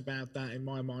doubt about that in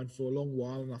my mind for a long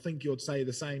while, and I think you'd say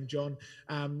the same, John.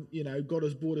 God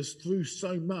has brought us through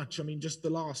so much. I mean, just the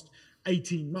last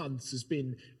 18 months has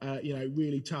been,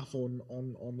 really tough on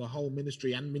the whole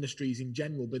ministry and ministries in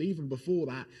general. But even before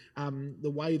that,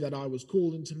 the way that I was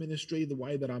called into ministry, the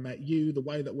way that I met you, the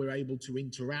way that we're able to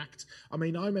interact. I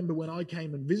mean, I remember when I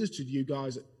came and visited you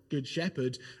guys at Good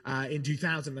Shepherd in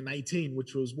 2018,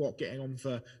 which was getting on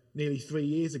for nearly 3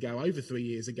 years ago, over 3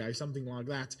 years ago, something like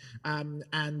that. And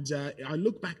I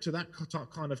look back to that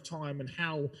kind of time and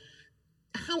how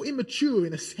immature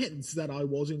in a sense that I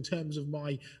was in terms of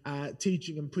my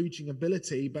teaching and preaching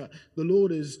ability, but the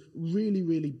Lord has really,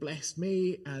 really blessed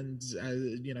me, and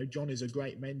John is a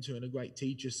great mentor and a great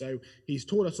teacher, so he's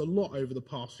taught us a lot over the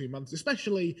past few months,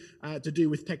 especially to do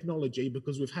with technology,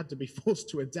 because we've had to be forced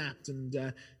to adapt and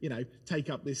take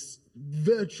up this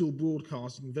virtual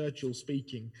broadcasting, virtual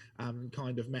speaking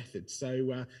kind of method.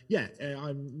 So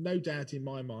I'm no doubt in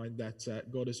my mind that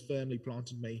God has firmly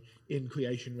planted me in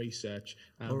Creation Research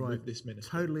with this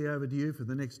ministry. Totally over to you for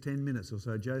the next 10 minutes or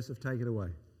so. Joseph, take it away.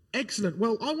 Excellent.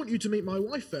 Well, I want you to meet my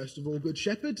wife, first of all, Good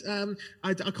Shepherd.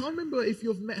 I can't remember if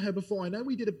you've met her before. I know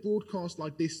we did a broadcast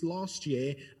like this last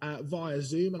year via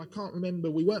Zoom, and I can't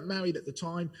remember. We weren't married at the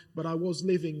time, but I was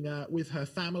living with her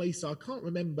family, so I can't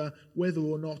remember whether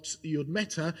or not you'd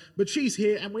met her. But she's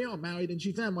here, and we are married, and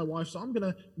she's now my wife, so I'm going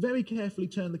to very carefully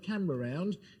turn the camera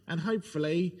around, and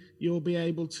hopefully you'll be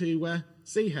able to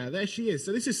see her. There she is.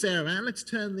 So this is Sarah Ann. Let's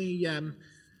turn the...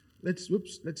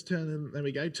 there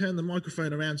we go. Turn the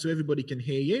microphone around so everybody can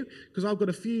hear you, because I've got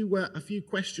a few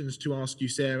questions to ask you,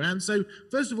 Sarah Ann. So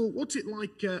first of all, what's it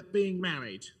like being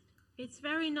married? It's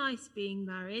very nice being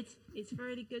married. It's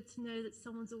really good to know that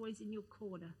someone's always in your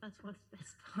corner. That's what's the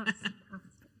best part.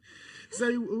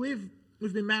 So we've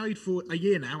been married for a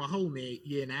year now, a whole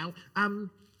year now.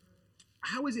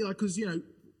 How is it like? Because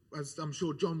as I'm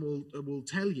sure John will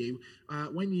tell you,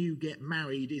 when you get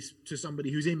married to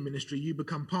somebody who's in ministry, you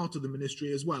become part of the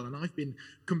ministry as well. And I've been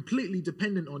completely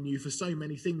dependent on you for so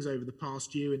many things over the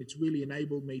past year, and it's really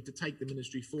enabled me to take the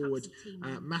ministry forward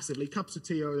massively. Cups of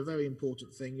tea are a very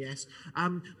important thing, yes.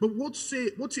 But what's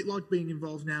it like being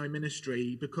involved now in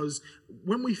ministry? Because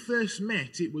when we first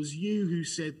met, it was you who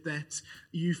said that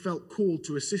you felt called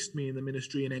to assist me in the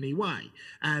ministry in any way.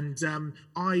 And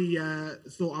I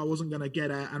thought I wasn't going to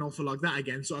get an offer like that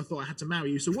again, so I thought I had to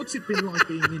marry you. So what's it been like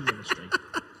being in ministry?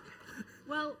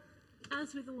 Well,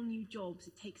 as with all new jobs,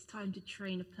 it takes time to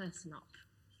train a person up.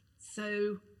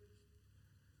 So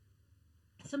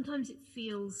sometimes it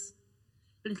feels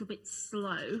a little bit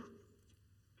slow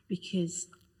because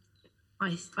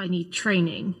I need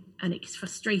training, and it's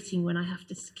frustrating when I have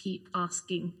to keep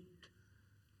asking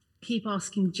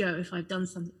Joe if I've done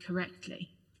something correctly.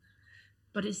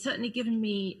 But it's certainly given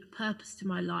me a purpose to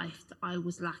my life that I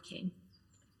was lacking.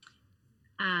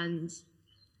 And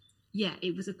yeah,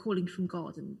 it was a calling from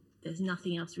God, and there's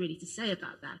nothing else really to say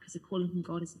about that, because a calling from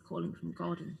God is a calling from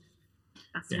God, and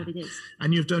that's what it is.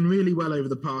 And you've done really well over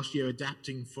the past year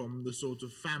adapting from the sort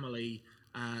of family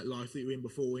life that you were in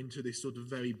before into this sort of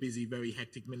very busy, very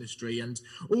hectic ministry. And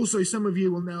also some of you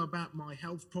will know about my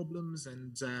health problems,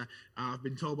 and I've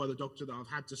been told by the doctor that I've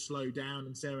had to slow down,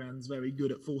 and Sarah Ann's very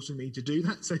good at forcing me to do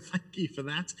that, so thank you for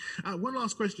that. One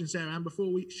last question, Sarah Ann,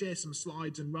 before we share some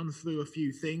slides and run through a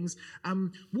few things.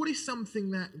 What is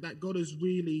something that God has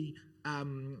really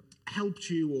helped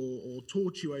you or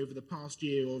taught you over the past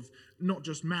year of not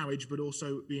just marriage but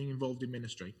also being involved in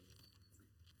ministry?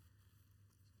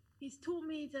 He's taught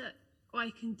me that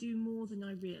I can do more than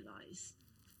I realise.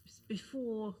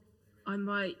 Before, I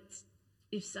might,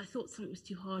 if I thought something was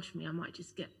too hard for me, I might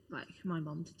just get like my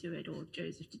mum to do it or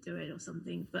Joseph to do it or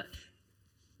something. But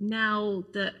now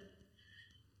that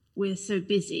we're so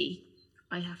busy,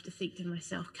 I have to think to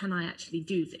myself, can I actually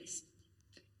do this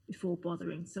before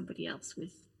bothering somebody else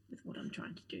with what I'm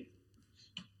trying to do?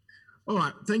 All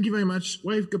right, thank you very much.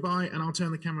 Wave goodbye, and I'll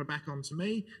turn the camera back on to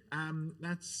me.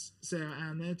 That's Sarah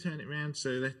Ann there. Turn it around,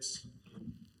 so let's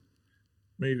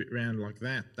move it around like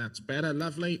that. That's better.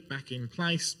 Lovely. Back in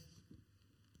place.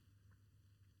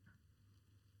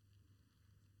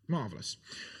 Marvellous.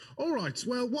 All right,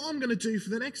 well, what I'm going to do for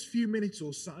the next few minutes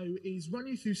or so is run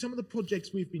you through some of the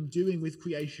projects we've been doing with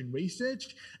Creation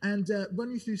Research, and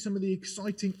run you through some of the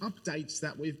exciting updates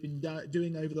that we've been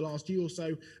doing over the last year or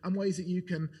so, and ways that you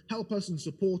can help us and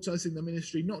support us in the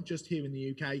ministry, not just here in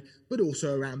the UK, but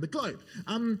also around the globe.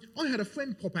 I had a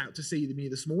friend pop out to see me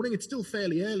this morning. It's still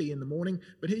fairly early in the morning,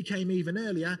 but he came even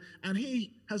earlier, and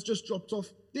he has just dropped off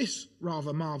this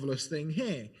rather marvellous thing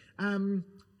here.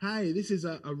 Hey, this is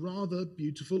a rather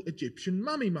beautiful Egyptian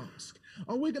mummy mask.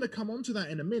 Oh, we're going to come on to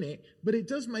that in a minute, but it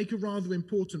does make a rather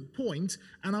important point,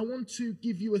 and I want to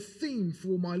give you a theme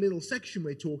for my little section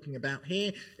we're talking about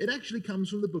here. It actually comes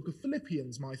from the book of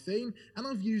Philippians, my theme, and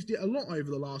I've used it a lot over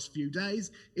the last few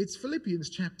days. It's Philippians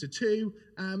chapter 2,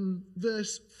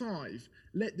 verse 5.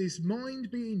 Let this mind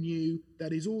be in you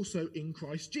that is also in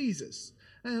Christ Jesus.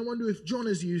 And I wonder if John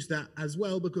has used that as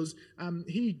well, because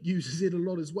he uses it a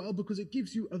lot as well, because it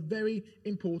gives you a very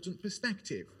important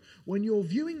perspective. When you're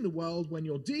viewing the world, when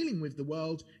you're dealing with the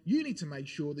world, you need to make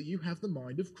sure that you have the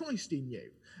mind of Christ in you.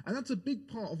 And that's a big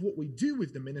part of what we do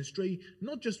with the ministry,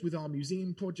 not just with our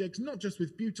museum projects, not just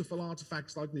with beautiful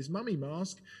artifacts like this mummy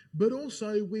mask, but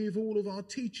also with all of our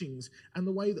teachings. And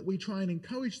the way that we try and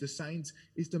encourage the saints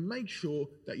is to make sure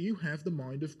that you have the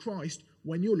mind of Christ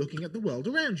when you're looking at the world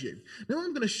around you. Now,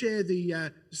 I'm going to share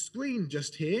the screen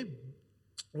just here,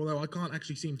 although I can't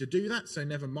actually seem to do that, so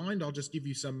never mind. I'll just give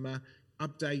you some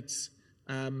updates.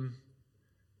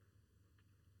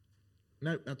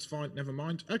 No, that's fine. Never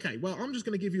mind. Okay, well, I'm just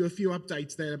going to give you a few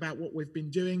updates there about what we've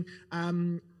been doing.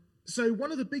 So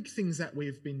one of the big things that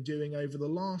we've been doing over the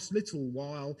last little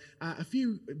while, a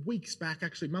few weeks back,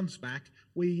 actually months back,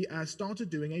 we started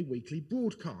doing a weekly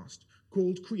broadcast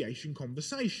called Creation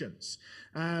Conversations.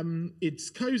 It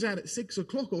goes out at 6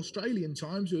 o'clock Australian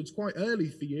time, so it's quite early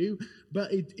for you,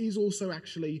 but it is also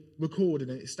actually recorded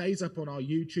and it stays up on our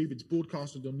YouTube. It's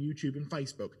broadcasted on YouTube and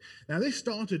Facebook. Now, this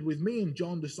started with me and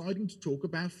John deciding to talk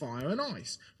about Fire and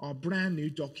Ice, our brand new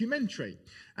documentary.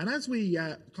 And as we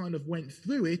kind of went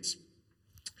through it,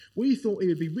 we thought it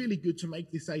would be really good to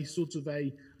make this a sort of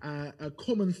a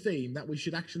common theme, that we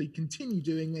should actually continue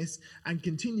doing this and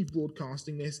continue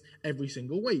broadcasting this every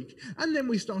single week. And then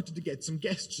we started to get some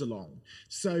guests along.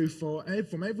 So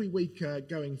from every week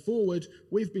going forward,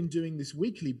 we've been doing this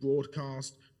weekly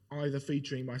broadcast either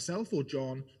featuring myself or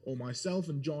John, or myself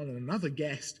and John and another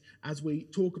guest, as we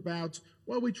talk about,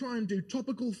 well, we try and do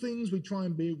topical things, we try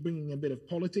and be bringing a bit of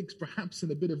politics, perhaps,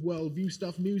 and a bit of worldview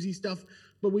stuff, newsy stuff,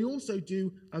 but we also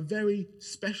do a very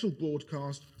special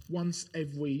broadcast once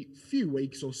every few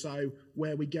weeks or so,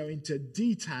 where we go into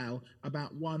detail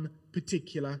about one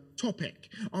particular topic.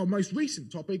 Our most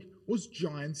recent topic was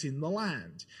giants in the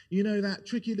land. You know, that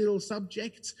tricky little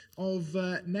subject of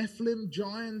Nephilim,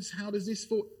 giants, how does this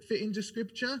fit into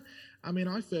scripture? I mean,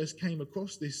 I first came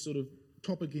across this sort of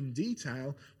topic in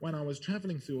detail when I was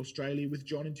traveling through Australia with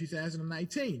John in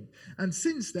 2018. And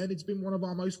since then, it's been one of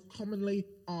our most commonly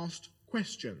asked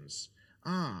questions.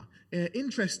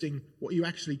 Interesting what you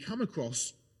actually come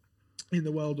across in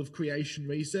the world of creation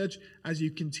research as you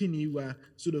continue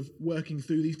sort of working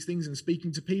through these things and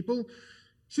speaking to people.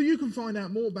 So you can find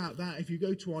out more about that if you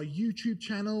go to our YouTube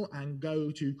channel and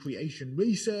go to creation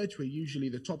research. We're usually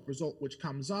the top result which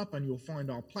comes up, and you'll find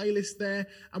our playlist there.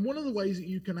 And one of the ways that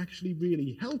you can actually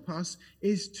really help us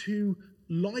is to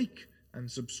like and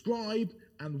subscribe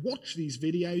and watch these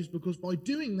videos, because by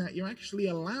doing that, you're actually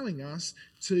allowing us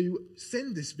to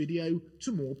send this video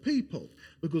to more people.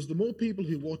 Because the more people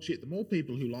who watch it, the more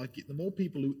people who like it, the more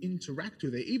people who interact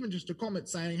with it, even just a comment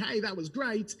saying, hey, that was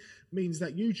great, means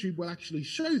that YouTube will actually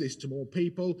show this to more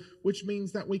people, which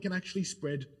means that we can actually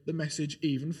spread the message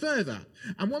even further.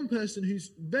 And one person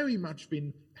who's very much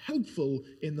been helpful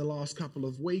in the last couple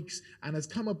of weeks and has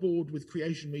come aboard with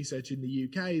creation research in the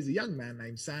UK is a young man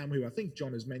named Sam, who I think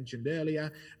John has mentioned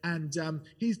earlier, and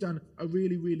he's done a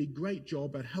really, really great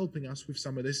job at helping us with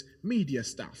some of this media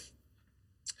stuff.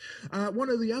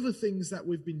 One of the other things that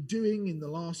we've been doing in the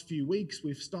last few weeks,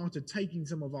 we've started taking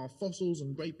some of our fossils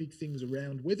and great big things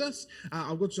around with us.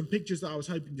 I've got some pictures that I was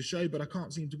hoping to show, but I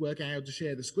can't seem to work out how to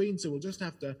share the screen, so we'll just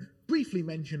have to briefly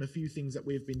mention a few things that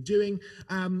we've been doing.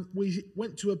 We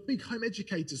went to a big home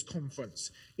educators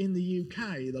conference in the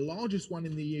UK, the largest one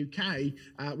in the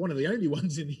UK, one of the only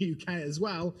ones in the UK as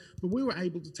well, but we were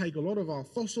able to take a lot of our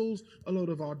fossils, a lot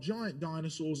of our giant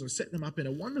dinosaurs, and set them up in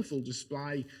a wonderful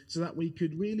display so that we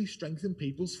could really strengthen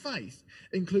people's faith,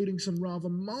 including some rather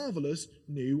marvelous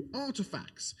new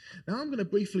artifacts. Now, I'm going to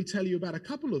briefly tell you about a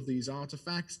couple of these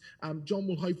artifacts. John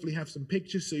will hopefully have some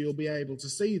pictures so you'll be able to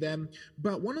see them,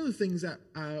 but one of the things that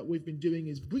we've been doing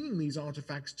is bringing these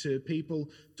artifacts to people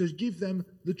to give them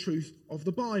the truth of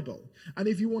the Bible. And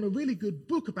if you want a really good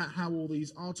book about how all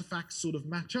these artifacts sort of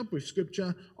match up with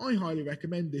scripture, I highly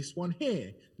recommend this one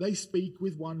here, They Speak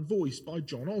with One Voice by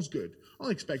John Osgood. I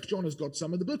expect John has got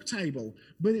some of the book table,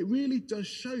 but it really does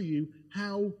show you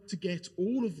how to get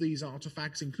all of these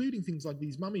artifacts, including things like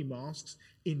these mummy masks,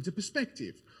 into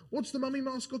perspective. What's the mummy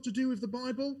mask got to do with the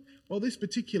Bible? Well, this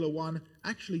particular one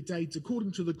actually dates,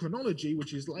 according to the chronology,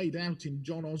 which is laid out in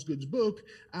John Osgood's book,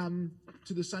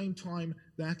 to the same time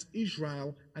that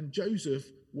Israel and Joseph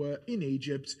were in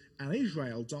Egypt, and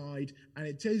Israel died, and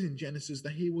it says in Genesis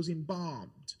that he was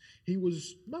embalmed. He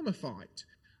was mummified.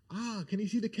 Can you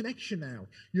see the connection now?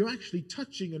 You're actually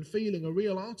touching and feeling a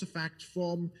real artifact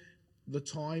from the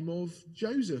time of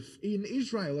Joseph in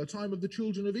Israel, the time of the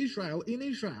children of Israel in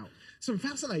Israel. Some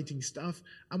fascinating stuff.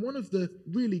 And one of the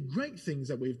really great things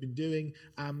that we've been doing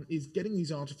is getting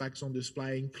these artifacts on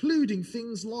display, including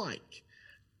things like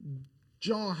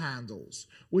jar handles,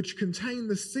 which contain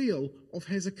the seal of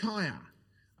Hezekiah.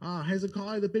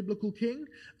 Hezekiah, the biblical king,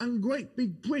 and great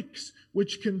big bricks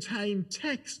which contain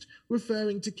text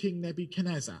referring to King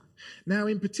Nebuchadnezzar. Now,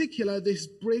 in particular, this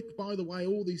brick, by the way,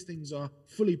 all these things are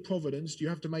fully providenced. You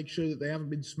have to make sure that they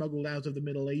haven't been smuggled out of the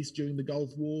Middle East during the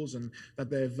Gulf Wars and that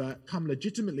they've come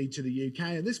legitimately to the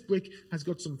UK. And this brick has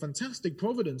got some fantastic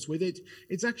providence with it.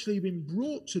 It's actually been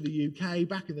brought to the UK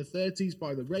back in the 30s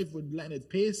by the Reverend Leonard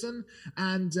Pearson,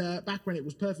 and back when it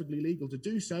was perfectly legal to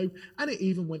do so. And it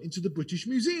even went into the British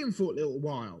Museum for a little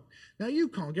while. Now, you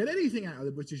can't get anything out of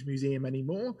the British Museum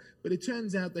anymore, but it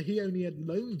turns out that he only had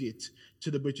loaned it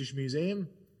to the British Museum.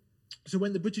 So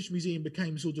when the British Museum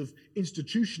became sort of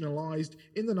institutionalized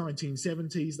in the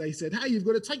 1970s, they said, hey, you've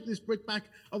got to take this brick back,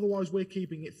 otherwise we're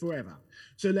keeping it forever.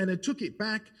 So Leonard took it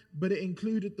back, but it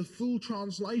included the full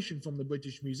translation from the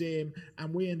British Museum,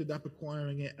 and we ended up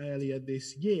acquiring it earlier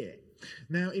this year.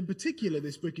 Now, in particular,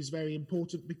 this brick is very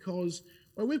important because,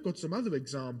 well, we've got some other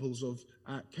examples of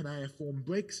cuneiform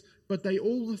bricks, but they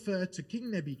all refer to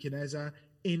King Nebuchadnezzar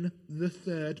in the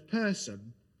third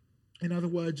person. In other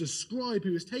words, a scribe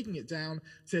who was taking it down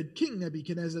said, King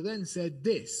Nebuchadnezzar then said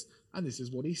this, and this is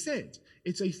what he said.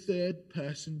 It's a third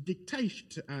person dictation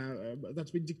that's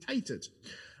been dictated.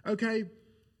 Okay,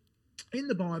 in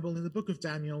the Bible, in the book of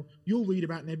Daniel, you'll read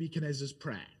about Nebuchadnezzar's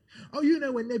prayer. Oh, you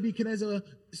know when Nebuchadnezzar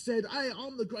said, hey,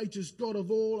 I'm the greatest God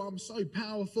of all, I'm so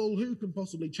powerful, who can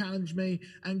possibly challenge me?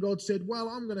 And God said, well,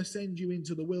 I'm going to send you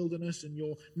into the wilderness and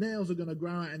your nails are going to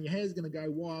grow out and your hair's going to go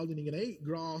wild and you're going to eat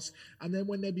grass. And then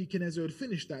when Nebuchadnezzar had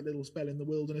finished that little spell in the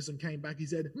wilderness and came back, he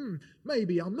said,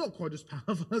 maybe I'm not quite as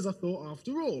powerful as I thought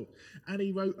after all. And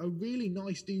he wrote a really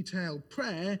nice detailed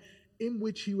prayer in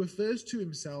which he refers to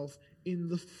himself in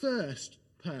the first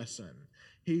person.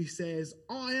 He says,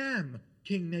 I am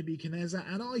King Nebuchadnezzar,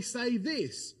 and I say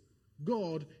this,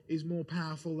 God is more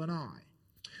powerful than I.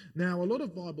 Now, a lot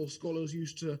of Bible scholars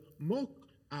used to mock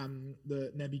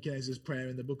the Nebuchadnezzar's prayer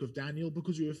in the book of Daniel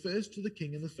because he refers to the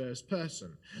king in the first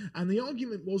person. And the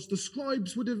argument was the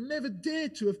scribes would have never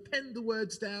dared to have penned the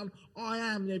words down, I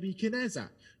am Nebuchadnezzar,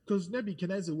 because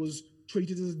Nebuchadnezzar was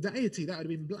treated as a deity. That would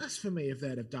have been blasphemy if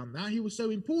they'd have done that. He was so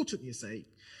important, you see.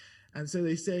 And so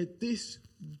they said this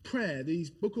prayer, this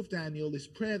book of Daniel, this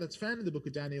prayer that's found in the book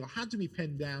of Daniel had to be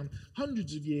penned down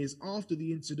hundreds of years after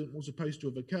the incident was supposed to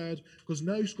have occurred because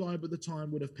no scribe at the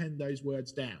time would have penned those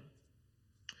words down.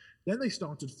 Then they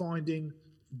started finding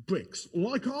bricks,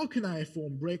 like our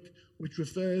cuneiform brick, which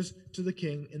refers to the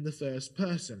king in the first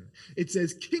person. It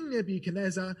says, King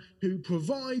Nebuchadnezzar, who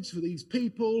provides for these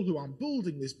people who I'm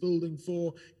building this building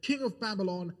for, King of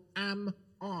Babylon am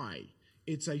I.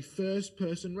 It's a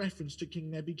first-person reference to King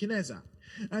Nebuchadnezzar.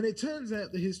 And it turns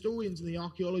out the historians and the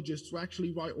archaeologists were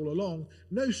actually right all along.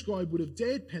 No scribe would have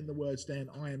dared pen the words down,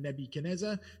 I am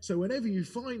Nebuchadnezzar. So whenever you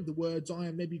find the words, I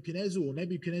am Nebuchadnezzar, or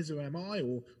Nebuchadnezzar am I,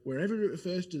 or wherever it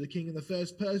refers to the king in the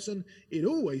first person, it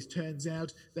always turns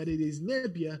out that it is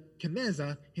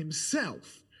Nebuchadnezzar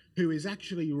himself who is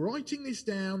actually writing this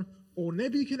down, or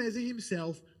Nebuchadnezzar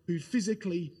himself who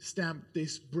physically stamped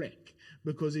this brick,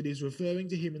 because it is referring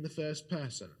to him in the first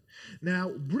person.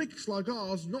 Now, bricks like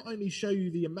ours not only show you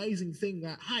the amazing thing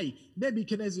that, hey,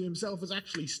 Nebuchadnezzar himself has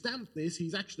actually stamped this,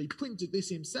 he's actually printed this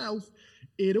himself,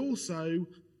 it also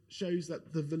shows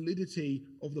that the validity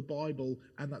of the Bible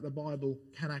and that the Bible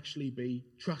can actually be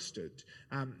trusted,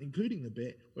 including the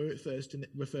bit where it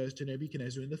refers to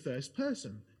Nebuchadnezzar in the first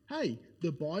person. Hey,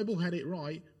 the Bible had it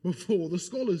right before the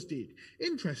scholars did.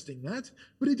 Interesting that,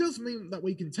 but it does mean that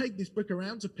we can take this brick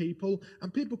around to people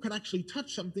and people can actually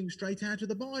touch something straight out of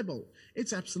the Bible.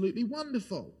 It's absolutely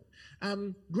wonderful.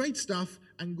 Great stuff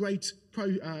and great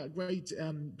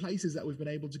places that we've been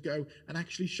able to go and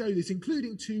actually show this,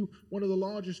 including to one of the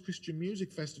largest Christian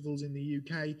music festivals in the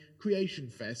UK, Creation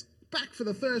Fest. Back for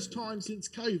the first time since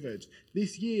COVID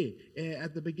this year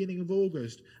at the beginning of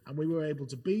August, and we were able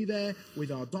to be there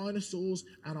with our dinosaurs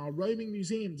and our roaming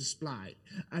museum display.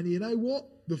 And you know what?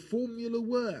 The formula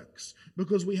works,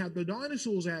 because we had the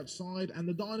dinosaurs outside and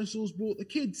the dinosaurs brought the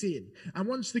kids in. And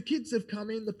once the kids have come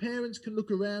in, the parents can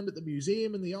look around at the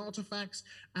museum and the artifacts,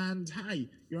 and hey,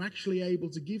 you're actually able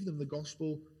to give them the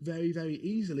gospel very, very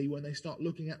easily when they start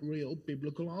looking at real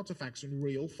biblical artifacts and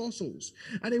real fossils.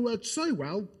 And it worked so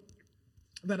well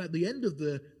that at the end of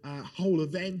the whole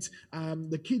event,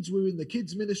 the kids were in the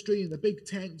kids ministry in the big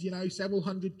tent, several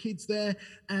hundred kids there,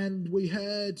 and we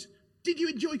heard, did you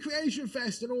enjoy Creation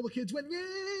Fest? And all the kids went,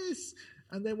 yes.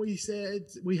 And then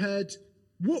we heard,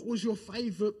 what was your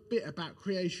favorite bit about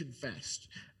Creation Fest?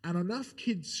 And enough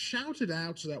kids shouted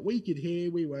out so that we could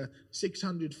hear. We were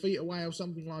 600 feet away or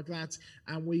something like that,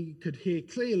 and we could hear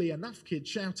clearly enough kids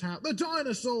shout out, the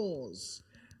dinosaurs.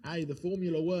 Hey, the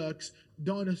formula works.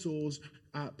 Dinosaurs,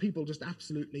 people just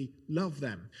absolutely love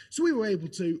them. So we were able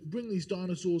to bring these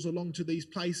dinosaurs along to these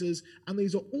places, and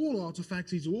these are all artifacts,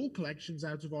 these are all collections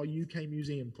out of our UK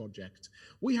museum project.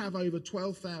 We have over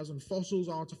 12,000 fossils,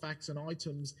 artifacts and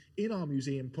items in our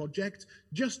museum project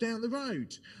just down the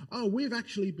road. Oh, we've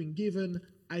actually been given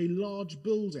a large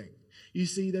building. You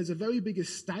see, there's a very big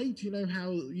estate. You know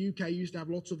how UK used to have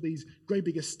lots of these great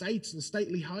big estates and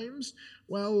stately homes?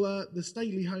 Well, the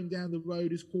stately home down the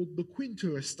road is called the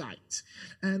Quinter Estate,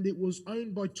 and it was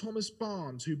owned by Thomas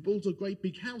Barnes, who built a great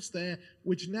big house there,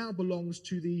 which now belongs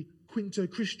to the Quinter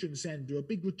Christian Centre, a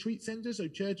big retreat centre so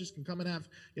churches can come and have,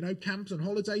 camps and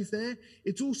holidays there.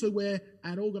 It's also where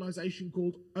an organisation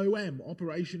called OM,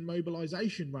 Operation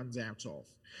Mobilisation, runs out of.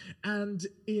 And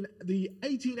in the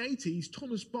 1880s,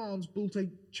 Thomas Barnes built a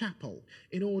chapel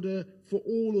in order for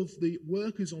all of the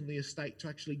workers on the estate to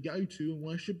actually go to and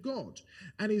worship God.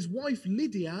 And his wife,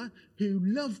 Lydia, who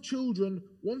loved children,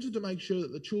 wanted to make sure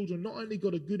that the children not only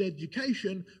got a good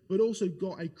education, but also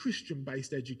got a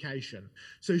Christian-based education.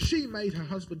 So she made her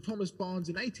husband, Thomas Barnes,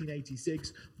 in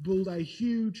 1886, build a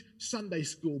huge Sunday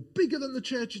school, bigger than the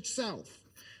church itself.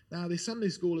 Now, this Sunday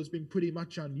school has been pretty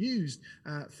much unused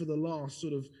for the last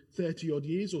sort of 30-odd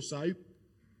years or so.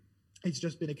 It's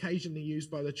just been occasionally used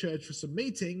by the church for some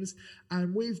meetings,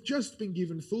 and we've just been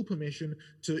given full permission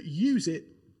to use it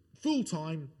full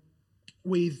time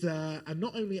with and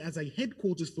not only as a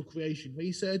headquarters for creation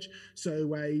research,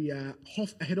 so a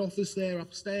head office there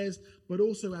upstairs, but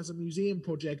also as a museum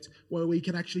project where we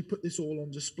can actually put this all on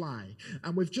display.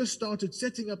 And we've just started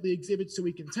setting up the exhibit so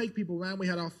we can take people around. We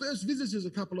had our first visitors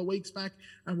a couple of weeks back,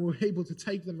 and we were able to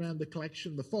take them around the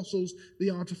collection, the fossils,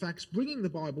 the artifacts, bringing the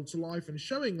Bible to life and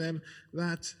showing them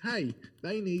that, hey,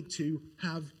 they need to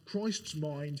have Christ's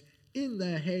mind in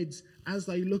their heads as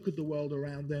they look at the world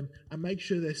around them, and make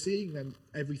sure they're seeing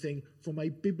everything from a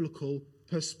biblical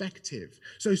perspective.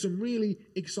 So some really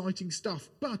exciting stuff,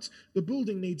 but the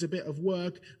building needs a bit of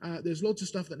work. There's lots of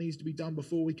stuff that needs to be done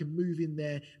before we can move in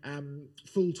there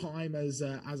full time as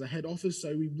a head office.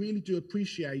 So we really do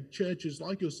appreciate churches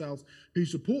like yourself who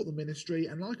support the ministry,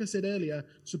 and like I said earlier,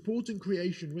 supporting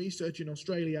creation research in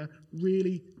Australia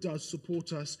really does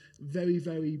support us very,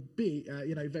 very big,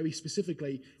 very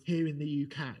specifically here in the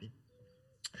UK.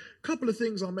 Couple of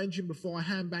things I'll mention before I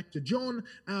hand back to John.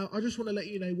 I just want to let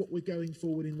you know what we're going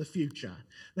forward in the future.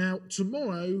 Now,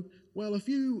 tomorrow,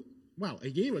 a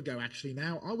year ago actually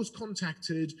now, I was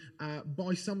contacted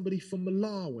by somebody from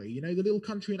Malawi, the little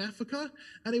country in Africa,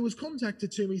 and it was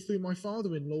contacted to me through my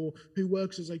father-in-law, who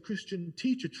works as a Christian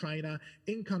teacher trainer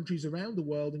in countries around the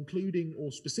world, including,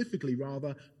 or specifically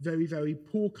rather, very, very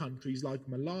poor countries like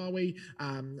Malawi,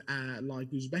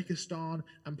 like Uzbekistan,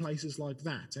 and places like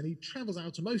that. And he travels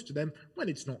out to most of them when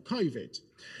it's not COVID.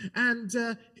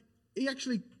 And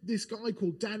this guy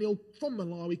called Daniel from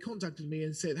Malawi contacted me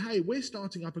and said, hey, we're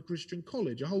starting up a Christian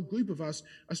college. A whole group of us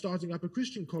are starting up a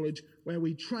Christian college where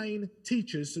we train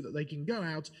teachers so that they can go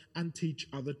out and teach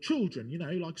other children,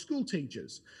 like school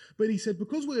teachers. But he said,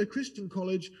 because we're a Christian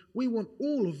college, we want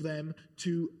all of them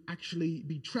to actually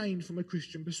be trained from a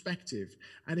Christian perspective.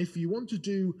 And if you want to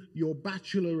do your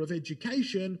Bachelor of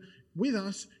Education with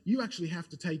us, you actually have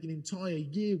to take an entire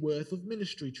year worth of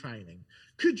ministry training.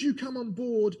 Could you come on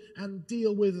board and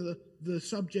deal with the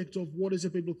subject of what is a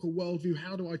biblical worldview?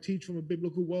 How do I teach from a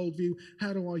biblical worldview?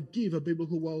 How do I give a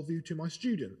biblical worldview to my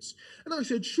students? And I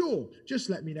said, sure, just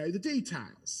let me know the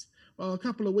details. Well, a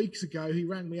couple of weeks ago, he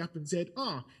rang me up and said,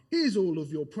 here's all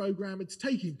of your program. It's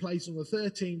taking place on the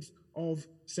 13th of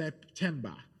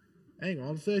September. Hang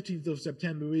on, 13th of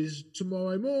September is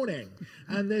tomorrow morning,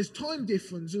 and there's time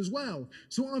difference as well.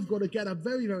 So I've got to get up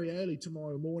very, very early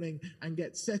tomorrow morning and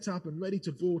get set up and ready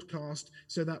to broadcast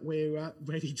so that we're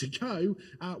ready to go.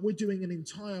 We're doing an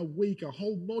entire week, a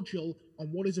whole module on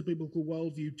what is a biblical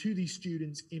worldview to these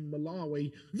students in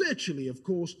Malawi, virtually, of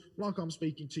course, like I'm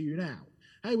speaking to you now.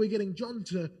 Hey, we're getting John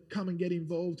to come and get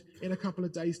involved in a couple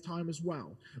of days' time as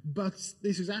well. But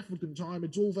this is African time.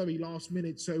 It's all very last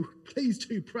minute. So please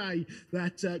do pray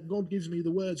that God gives me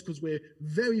the words, because we're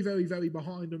very, very, very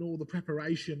behind on all the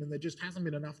preparation, and there just hasn't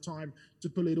been enough time to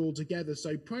pull it all together.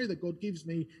 So pray that God gives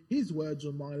me his words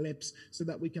on my lips so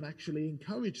that we can actually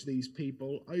encourage these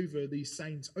people these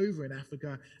saints over in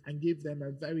Africa, and give them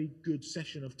a very good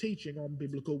session of teaching on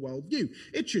biblical worldview.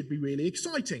 It should be really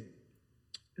exciting.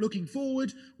 Looking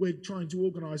forward, we're trying to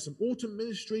organise some autumn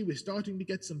ministry. We're starting to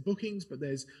get some bookings, but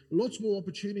there's lots more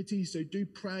opportunities. So do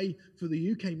pray for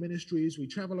the UK ministry as we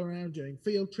travel around doing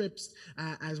field trips,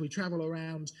 as we travel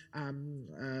around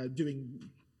doing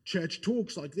church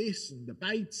talks like this, and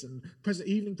debates, and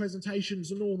evening presentations,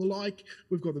 and all the like.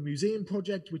 We've got the museum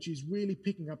project, which is really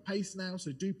picking up pace now,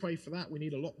 so do pray for that. We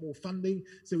need a lot more funding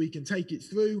so we can take it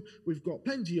through. We've got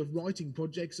plenty of writing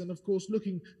projects, and of course,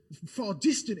 looking far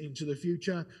distant into the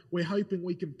future, we're hoping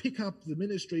we can pick up the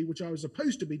ministry, which I was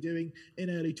supposed to be doing in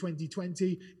early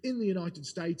 2020 in the United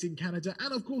States, in Canada,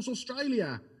 and of course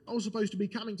Australia. I was supposed to be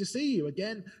coming to see you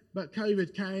again, but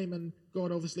COVID came and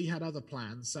God obviously had other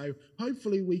plans. So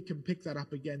hopefully we can pick that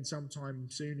up again sometime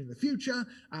soon in the future.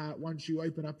 Once you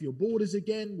open up your borders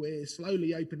again, we're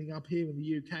slowly opening up here in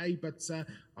the UK, but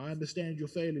I understand you're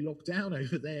fairly locked down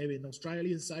over there in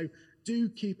Australia. So do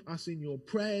keep us in your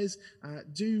prayers.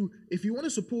 If you want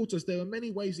to support us, there are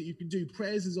many ways that you can do.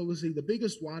 Prayers is obviously the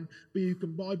biggest one, but you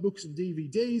can buy books and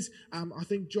DVDs. I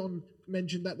think John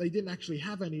mentioned that they didn't actually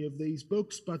have any of these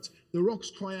books, but The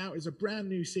Rocks Cry Out is a brand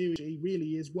new series. It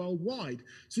really is worldwide.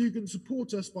 So you can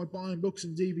support us by buying books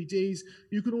and DVDs.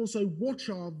 You can also watch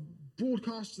our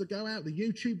broadcasts that go out, the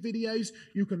YouTube videos.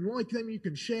 You can like them, you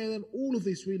can share them. All of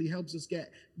this really helps us get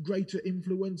greater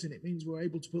influence, and it means we're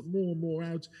able to put more and more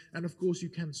out. And of course, you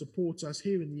can support us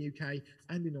here in the UK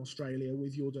and in Australia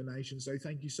with your donations. So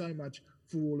thank you so much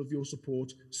for all of your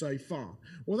support so far.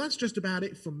 Well, that's just about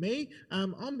it from me.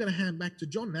 I'm going to hand back to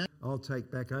John now. I'll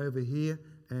take back over here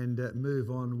and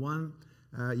move on one.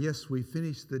 Yes, we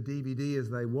finished the DVD as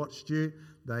they watched you.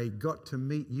 They got to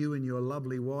meet you and your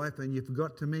lovely wife, and you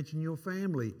forgot to mention your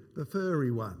family, the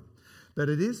furry one. But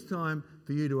it is time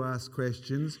for you to ask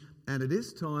questions, and it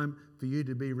is time for you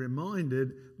to be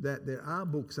reminded that there are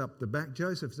books up the back.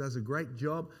 Joseph does a great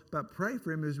job, but pray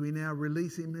for him as we now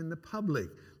release him in the public,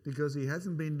 because he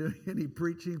hasn't been doing any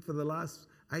preaching for the last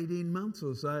 18 months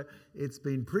or so. It's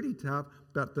been pretty tough,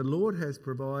 but the Lord has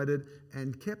provided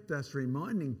and kept us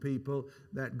reminding people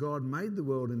that God made the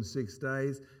world in 6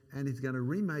 days, and he's going to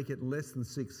remake it in less than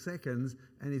 6 seconds,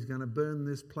 and he's going to burn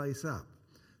this place up.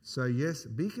 So yes,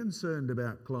 be concerned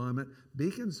about climate,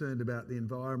 be concerned about the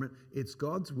environment. It's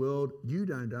God's world, you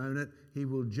don't own it. He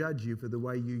will judge you for the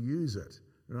way you use it,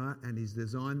 right? And he's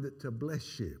designed it to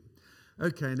bless you.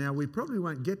 Okay, now we probably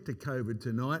won't get to COVID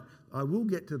tonight. I will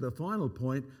get to the final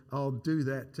point. I'll do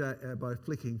that by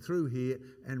flicking through here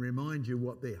and remind you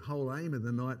what the whole aim of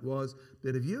the night was.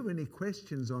 That if you have any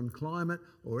questions on climate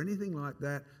or anything like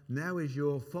that, now is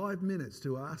your 5 minutes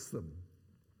to ask them.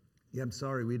 Yeah, I'm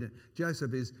sorry, we didn't.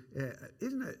 Joseph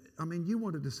isn't it? I mean, you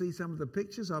wanted to see some of the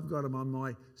pictures. I've got them on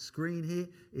my screen here.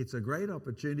 It's a great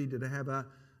opportunity to have a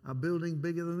building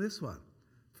bigger than this one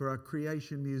for a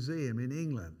creation museum in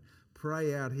England.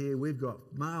 Pray out here, we've got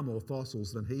far more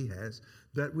fossils than he has,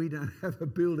 that we don't have a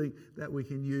building that we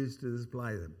can use to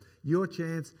display them. Your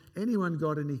chance. Anyone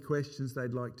got any questions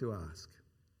they'd like to ask?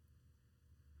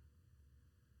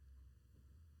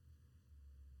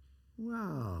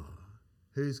 Wow.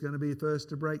 Who's going to be first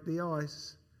to break the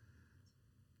ice?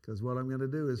 Because what I'm going to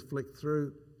do is flick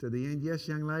through to the end. Yes,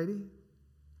 young lady?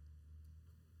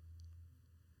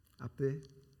 Up there.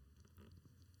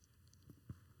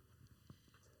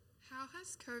 How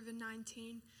has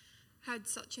COVID-19 had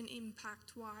such an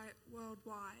impact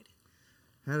worldwide?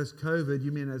 How does COVID,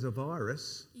 you mean as a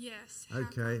virus? Yes.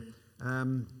 Okay.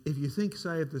 If you think,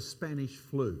 say, of the Spanish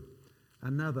flu,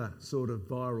 another sort of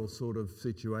viral sort of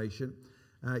situation,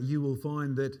 you will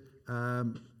find that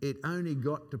it only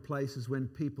got to places when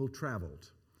people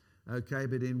travelled. Okay,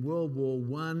 but in World War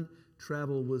I,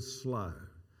 travel was slow.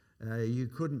 You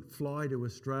couldn't fly to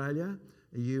Australia.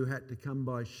 You had to come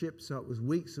by ship, so it was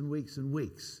weeks and weeks and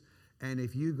weeks. And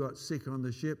if you got sick on the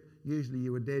ship, usually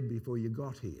you were dead before you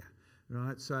got here,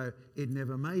 right? So it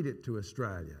never made it to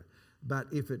Australia. But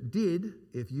if it did,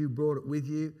 if you brought it with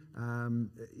you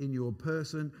in your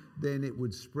person, then it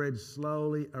would spread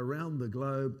slowly around the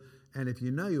globe. And if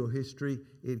you know your history,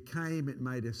 it came, it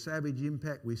made a savage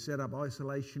impact. We set up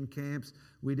isolation camps.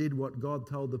 We did what God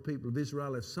told the people of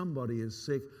Israel: if somebody is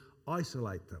sick,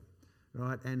 isolate them.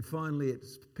 Right, and finally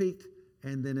it's peaked,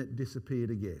 and then it disappeared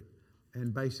again,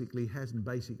 and basically hasn't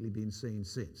been seen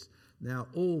since. Now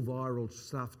all viral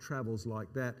stuff travels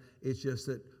like that. It's just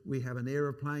that we have an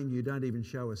aeroplane. You don't even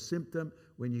show a symptom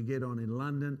when you get on in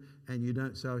London, and you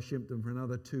don't show a symptom for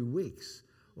another 2 weeks,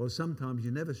 or sometimes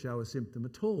you never show a symptom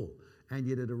at all, and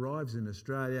yet it arrives in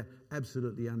Australia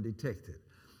absolutely undetected.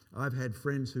 I've had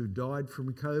friends who died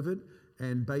from COVID.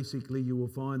 And basically you will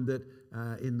find that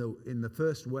in the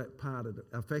first part that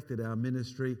affected our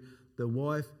ministry, the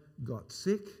wife got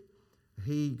sick,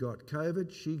 he got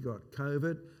COVID, she got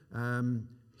COVID.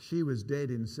 She was dead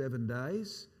in 7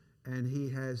 days, and he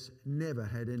has never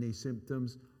had any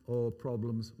symptoms or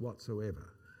problems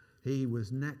whatsoever. He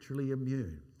was naturally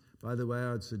immune. By the way,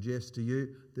 I'd suggest to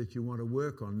you that you want to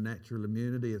work on natural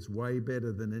immunity. It's way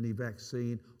better than any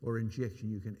vaccine or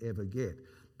injection you can ever get.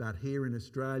 But here in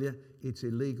Australia, it's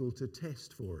illegal to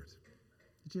test for it.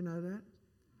 Did you know that?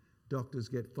 Doctors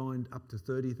get fined up to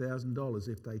 $30,000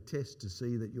 if they test to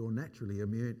see that you're naturally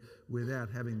immune without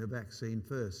having the vaccine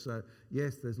first. So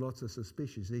yes, there's lots of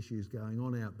suspicious issues going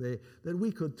on out there that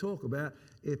we could talk about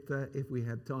if we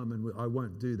had time, and I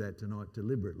won't do that tonight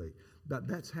deliberately. But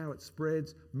that's how it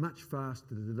spreads, much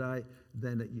faster today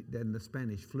than the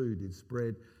Spanish flu did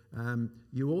spread.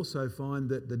 You also find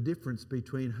that the difference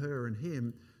between her and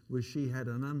him was she had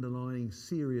an underlying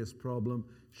serious problem.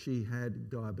 She had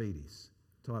diabetes,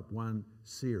 type 1,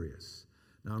 serious.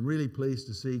 Now, I'm really pleased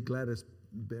to see Gladys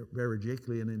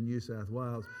Berejiklian in New South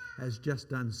Wales has just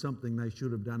done something they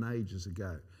should have done ages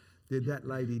ago. Did that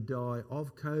lady die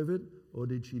of COVID, or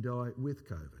did she die with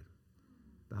COVID?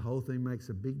 The whole thing makes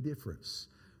a big difference.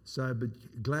 So, but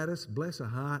Gladys, bless her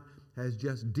heart, has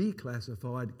just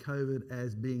declassified COVID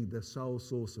as being the sole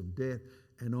source of death,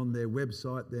 and on their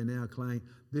website they're now claiming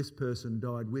this person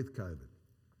died with COVID.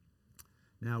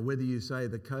 Now, whether you say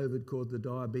the COVID caused the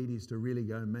diabetes to really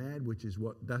go mad, which is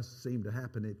what does seem to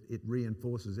happen, it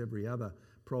reinforces every other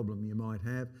problem you might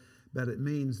have, but it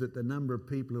means that the number of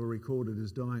people who are recorded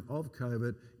as dying of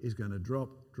COVID is going to drop,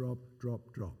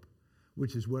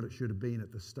 which is what it should have been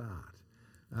at the start.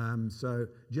 So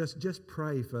just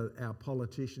pray for our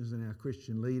politicians and our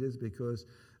Christian leaders, because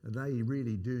they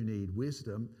really do need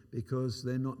wisdom, because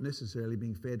they're not necessarily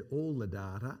being fed all the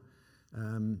data.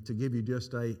 To give you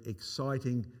just a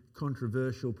exciting,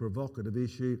 controversial, provocative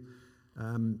issue,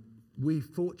 we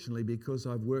fortunately, because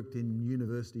I've worked in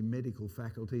university medical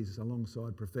faculties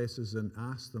alongside professors and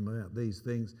asked them about these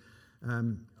things,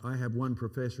 I have one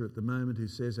professor at the moment who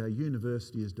says our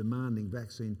university is demanding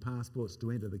vaccine passports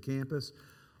to enter the campus.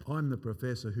 I'm the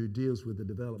professor who deals with the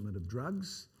development of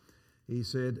drugs. He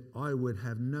said, I would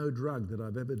have no drug that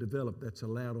I've ever developed that's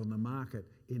allowed on the market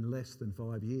in less than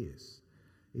 5 years.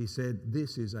 He said,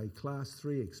 this is a class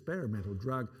 3 experimental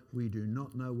drug. We do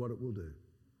not know what it will do.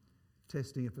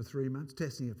 Testing it for 3 months,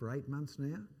 testing it for 8 months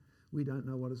now. We don't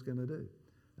know what it's going to do.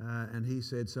 And he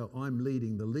said, so I'm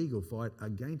leading the legal fight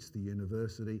against the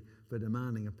university for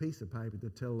demanding a piece of paper to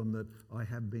tell them that I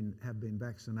have been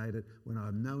vaccinated when I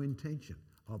have no intention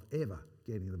of ever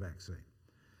getting the vaccine.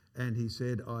 And he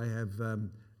said, I have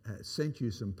sent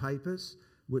you some papers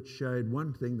which showed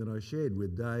one thing that I shared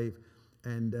with Dave,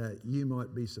 and you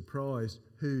might be surprised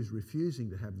who's refusing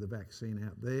to have the vaccine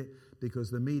out there, because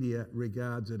the media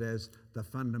regards it as the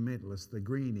fundamentalists, the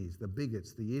greenies, the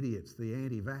bigots, the idiots, the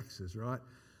anti-vaxxers, right?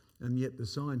 And yet the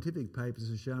scientific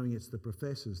papers are showing it's the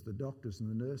professors, the doctors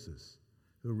and the nurses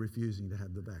who are refusing to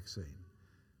have the vaccine.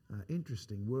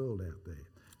 Interesting world out there.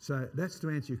 So that's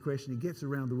to answer your question. It gets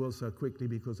around the world so quickly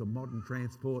because of modern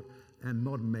transport and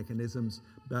modern mechanisms,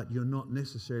 but you're not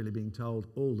necessarily being told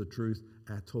all the truth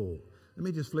at all. Let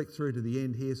me just flick through to the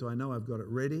end here so I know I've got it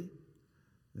ready.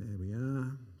 There we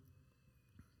are.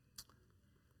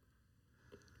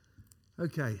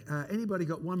 Okay, anybody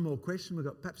got one more question? We've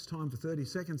got perhaps time for 30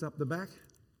 seconds up the back.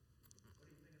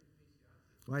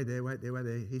 Wait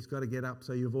there. He's got to get up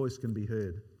so your voice can be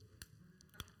heard.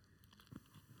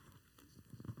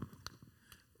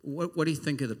 What do you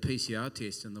think of the PCR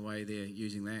test and the way they're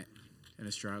using that in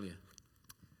Australia?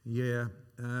 Yeah,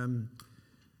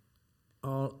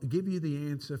 I'll give you the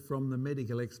answer from the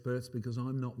medical experts because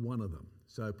I'm not one of them.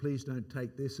 So please don't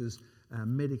take this as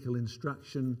medical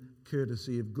instruction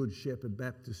courtesy of Good Shepherd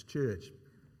Baptist Church.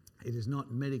 It is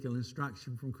not medical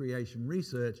instruction from creation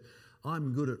research.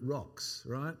 I'm good at rocks,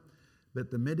 right? But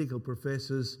the medical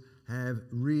professors have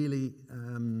really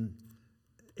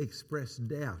expressed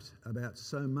doubt about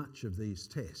so much of these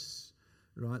tests,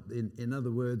 right? In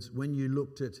other words, when you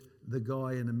looked at the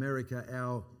guy in America,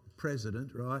 our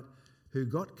president, right, who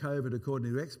got COVID,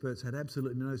 according to experts, had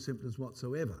absolutely no symptoms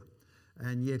whatsoever.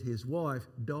 And yet his wife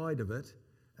died of it,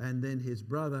 and then his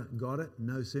brother got it,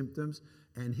 no symptoms,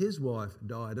 and his wife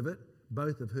died of it,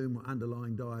 both of whom were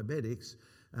underlying diabetics.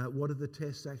 What did the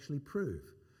tests actually prove?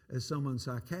 As someone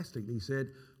sarcastically said,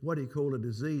 what do you call a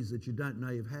disease that you don't know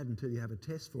you've had until you have a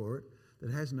test for it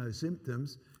that has no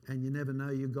symptoms and you never know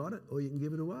you got it or you can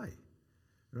give it away,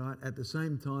 right? At the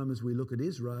same time as we look at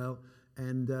Israel,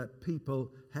 and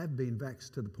people have been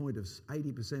vaxxed to the point of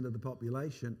 80% of the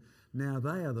population, now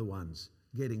they are the ones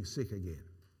getting sick again,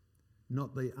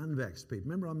 not the unvaxxed people.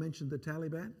 Remember I mentioned the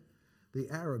Taliban? The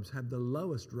Arabs have the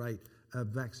lowest rate of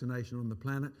vaccination on the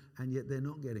planet, and yet they're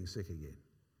not getting sick again.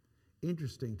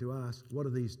 Interesting to ask, what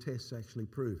are these tests actually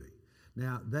proving?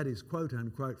 Now, that is quote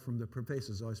unquote from the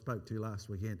professors I spoke to last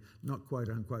weekend, not quote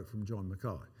unquote from John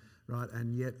Mackay, right?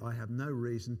 And yet I have no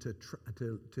reason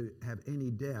to have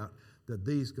any doubt that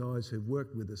these guys who've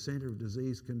worked with the Centre of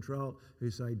Disease Control,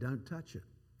 who say don't touch it,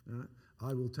 right?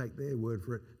 I will take their word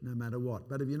for it no matter what.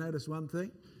 But have you noticed one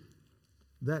thing?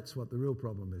 That's what the real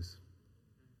problem is.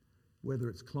 Whether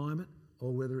it's climate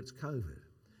or whether it's COVID.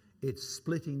 It's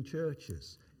splitting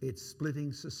churches. It's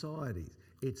splitting societies.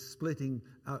 It's splitting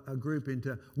a group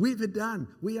into, we've done,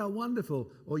 we are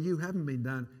wonderful, or you haven't been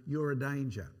done, you're a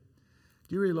danger.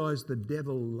 Do you realise the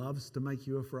devil loves to make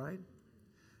you afraid?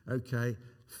 Okay,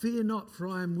 fear not, for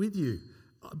I am with you.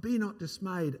 Be not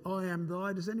dismayed, I am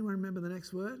thy. Does anyone remember the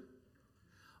next word?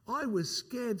 I was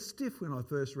scared stiff when I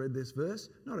first read this verse,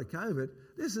 not of COVID.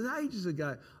 This is ages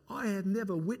ago. I had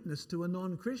never witnessed to a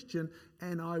non-Christian,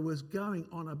 and I was going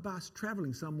on a bus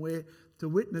travelling somewhere to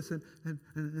witness,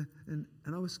 and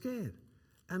I was scared.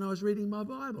 And I was reading my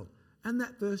Bible, and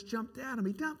that verse jumped out at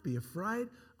me. Don't be afraid.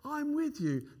 I'm with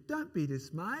you. Don't be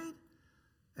dismayed.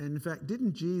 And in fact,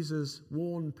 didn't Jesus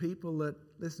warn people that,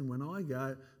 listen, when I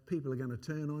go, people are going to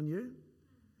turn on you?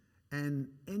 And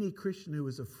any Christian who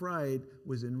was afraid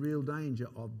was in real danger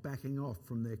of backing off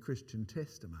from their Christian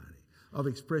testimony, of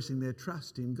expressing their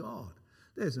trust in God.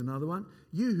 There's another one.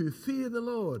 You who fear the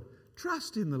Lord,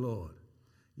 trust in the Lord.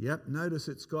 Yep, notice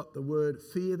it's got the word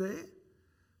fear there,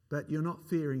 but you're not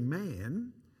fearing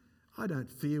man. I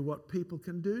don't fear what people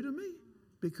can do to me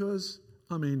because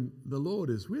I mean, the Lord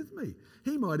is with me.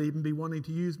 He might even be wanting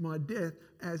to use my death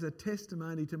as a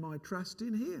testimony to my trust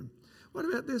in him. What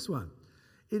about this one?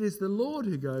 It is the Lord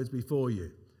who goes before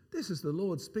you. This is the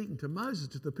Lord speaking to Moses,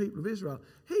 to the people of Israel.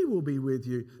 He will be with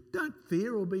you. Don't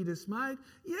fear or be dismayed.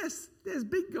 Yes, there's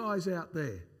big guys out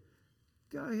there.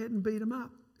 Go ahead and beat them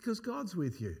up because God's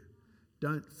with you.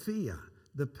 Don't fear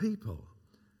the people.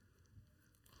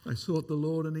 I sought the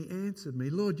Lord and he answered me.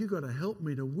 Lord, you've got to help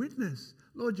me to witness.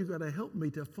 Lord, you've got to help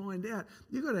me to find out.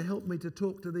 You've got to help me to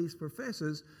talk to these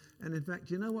professors. And in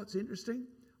fact, you know what's interesting?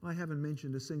 I haven't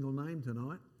mentioned a single name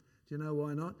tonight. Do you know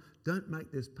why not? Don't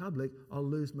make this public. I'll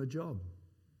lose my job.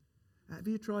 Have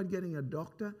you tried getting a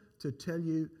doctor to tell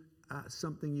you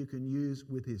something you can use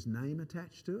with his name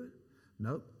attached to it?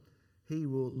 Nope. He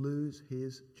will lose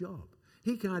his job.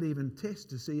 He can't even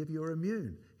test to see if you're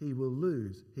immune. He will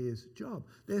lose his job.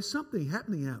 There's something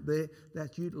happening out there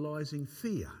that's utilising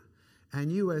fear.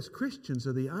 And you as Christians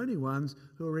are the only ones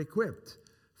who are equipped.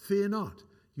 Fear not.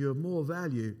 You have more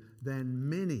value than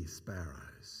many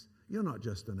sparrows. You're not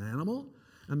just an animal.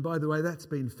 And by the way, that's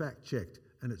been fact-checked,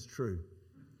 and it's true.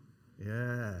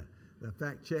 Yeah, the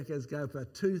fact-checkers go for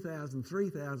 2,000,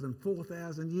 3,000,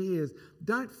 4,000 years.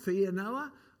 Don't fear,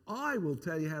 Noah. I will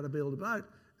tell you how to build a boat,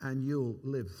 and you'll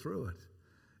live through it.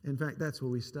 In fact, that's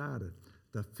where we started.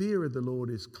 The fear of the Lord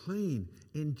is clean,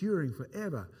 enduring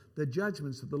forever. The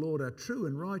judgments of the Lord are true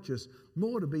and righteous.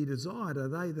 More to be desired are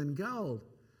they than gold.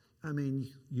 I mean,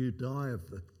 you die of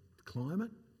the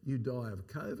climate. You die of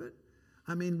COVID.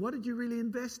 I mean, what did you really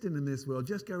invest in this world?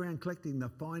 Just go around collecting the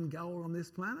fine gold on this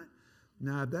planet?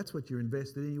 No, if that's what you're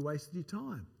invested in, you wasted your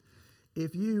time.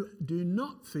 If you do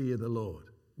not fear the Lord,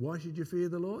 why should you fear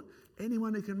the Lord?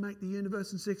 Anyone who can make the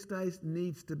universe in 6 days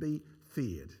needs to be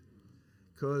feared.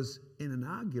 Because in an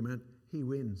argument, he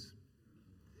wins.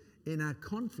 In a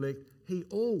conflict, he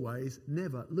always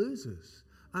never loses.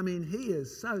 I mean, he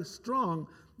is so strong,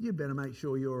 you better make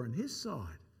sure you're on his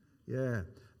side. Yeah.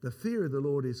 The fear of the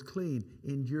Lord is clean,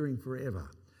 enduring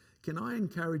forever. Can I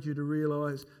encourage you to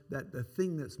realise that the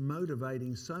thing that's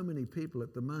motivating so many people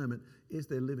at the moment is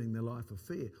they're living their life of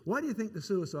fear? Why do you think the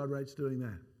suicide rate's doing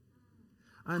that?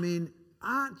 I mean,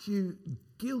 aren't you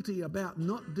guilty about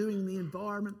not doing the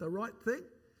environment the right thing?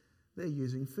 They're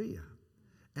using fear.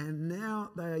 And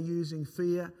now they are using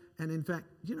fear. And in fact,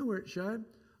 do you know where it showed?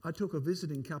 I took a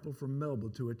visiting couple from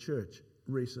Melbourne to a church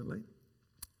recently.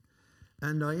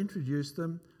 And I introduced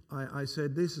them. I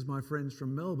said, this is my friends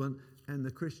from Melbourne, and the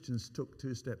Christians took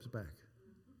 2 steps back.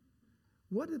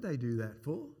 What did they do that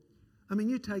for? I mean,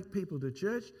 you take people to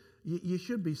church, you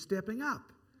should be stepping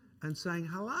up and saying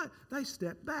hello. They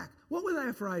stepped back. What were they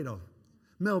afraid of?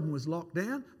 Melbourne was locked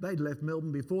down. They'd left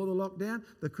Melbourne before the lockdown.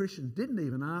 The Christians didn't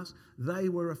even ask. They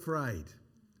were afraid.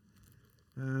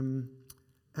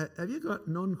 Have you got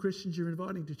non-Christians you're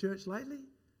inviting to church lately?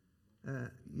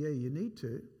 Yeah, you need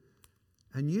to.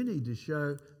 And you need to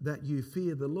show that you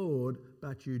fear the Lord,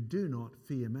 but you do not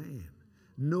fear man,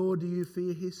 nor do you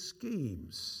fear his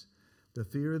schemes. The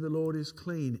fear of the Lord is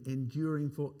clean, enduring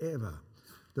forever.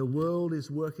 The world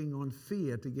is working on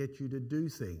fear to get you to do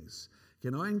things.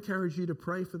 Can I encourage you to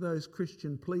pray for those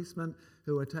Christian policemen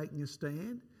who are taking a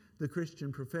stand? The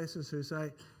Christian professors who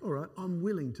say, all right, I'm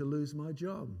willing to lose my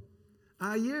job.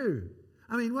 Are you?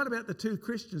 I mean, what about the 2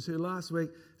 Christians who last week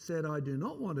said, I do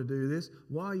not want to do this.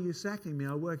 Why are you sacking me?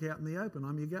 I work out in the open.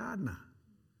 I'm your gardener.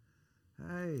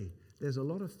 Hey, there's a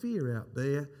lot of fear out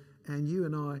there, and you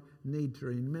and I need to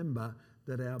remember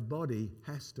that our body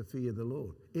has to fear the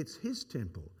Lord. It's his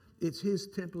temple. It's his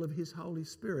temple of his Holy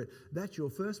Spirit. That's your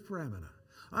first parameter.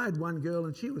 I had one girl,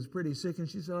 and she was pretty sick, and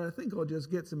she said, I think I'll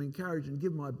just get some encouragement and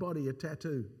give my body a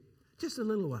tattoo. Just a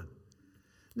little one.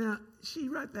 Now, she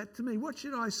wrote that to me. What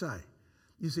should I say?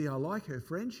 You see, I like her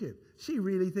friendship. She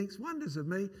really thinks wonders of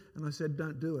me. And I said,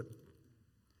 don't do it.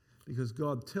 Because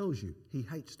God tells you he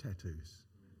hates tattoos.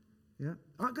 Yeah?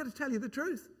 I've got to tell you the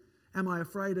truth. Am I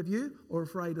afraid of you or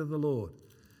afraid of the Lord?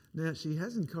 Now, she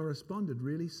hasn't corresponded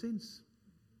really since.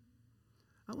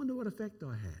 I wonder what effect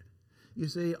I had. You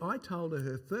see, I told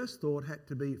her first thought had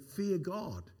to be fear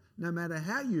God, no matter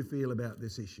how you feel about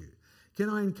this issue. Can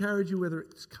I encourage you, whether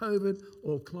it's COVID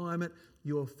or climate,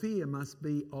 your fear must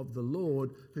be of the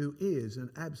Lord, who is an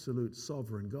absolute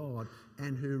sovereign God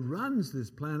and who runs this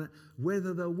planet,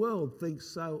 whether the world thinks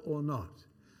so or not.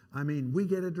 I mean, we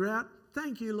get a drought.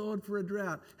 Thank you, Lord, for a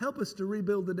drought. Help us to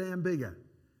rebuild the dam bigger.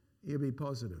 You be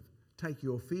positive. Take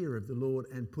your fear of the Lord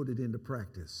and put it into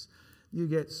practice. You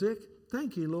get sick.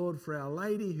 Thank you, Lord, for our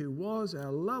lady who was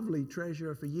our lovely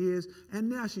treasurer for years, and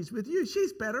now she's with you.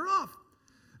 She's better off.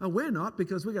 We're not,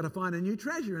 because we've got to find a new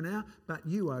treasurer now, but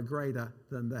you are greater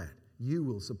than that. You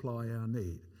will supply our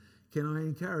need. Can I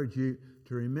encourage you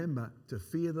to remember to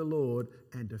fear the Lord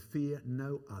and to fear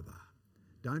no other?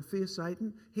 Don't fear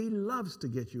Satan. He loves to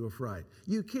get you afraid.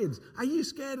 You kids, are you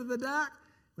scared of the dark?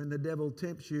 When the devil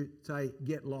tempts you, say,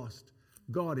 get lost.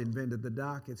 God invented the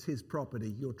dark. It's his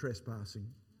property. You're trespassing.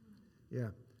 Yeah,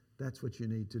 that's what you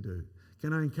need to do.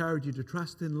 Can I encourage you to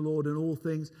trust in the Lord in all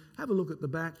things? Have a look at the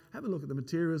back. Have a look at the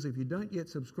materials. If you don't yet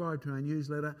subscribe to our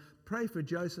newsletter, pray for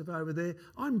Joseph over there.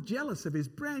 I'm jealous of his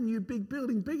brand new big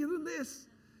building, bigger than this.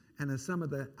 And of some of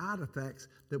the artefacts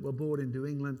that were brought into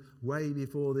England way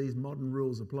before these modern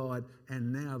rules applied,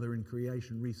 and now they're in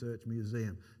Creation Research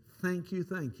Museum. Thank you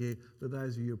for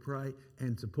those of you who pray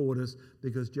and support us,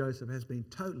 because Joseph has been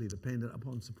totally dependent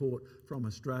upon support from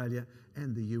Australia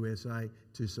and the USA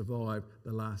to survive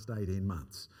the last 18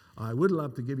 months. I would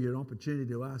love to give you an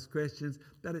opportunity to ask questions,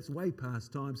 but it's way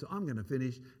past time, so I'm going to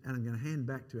finish and I'm going to hand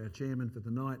back to our chairman for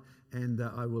the night, and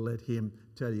I will let him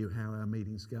tell you how our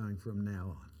meeting's going from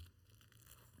now on.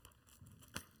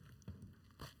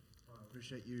 I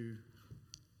appreciate you,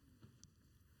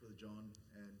 Brother John,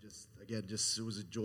 and just again, it was a joy.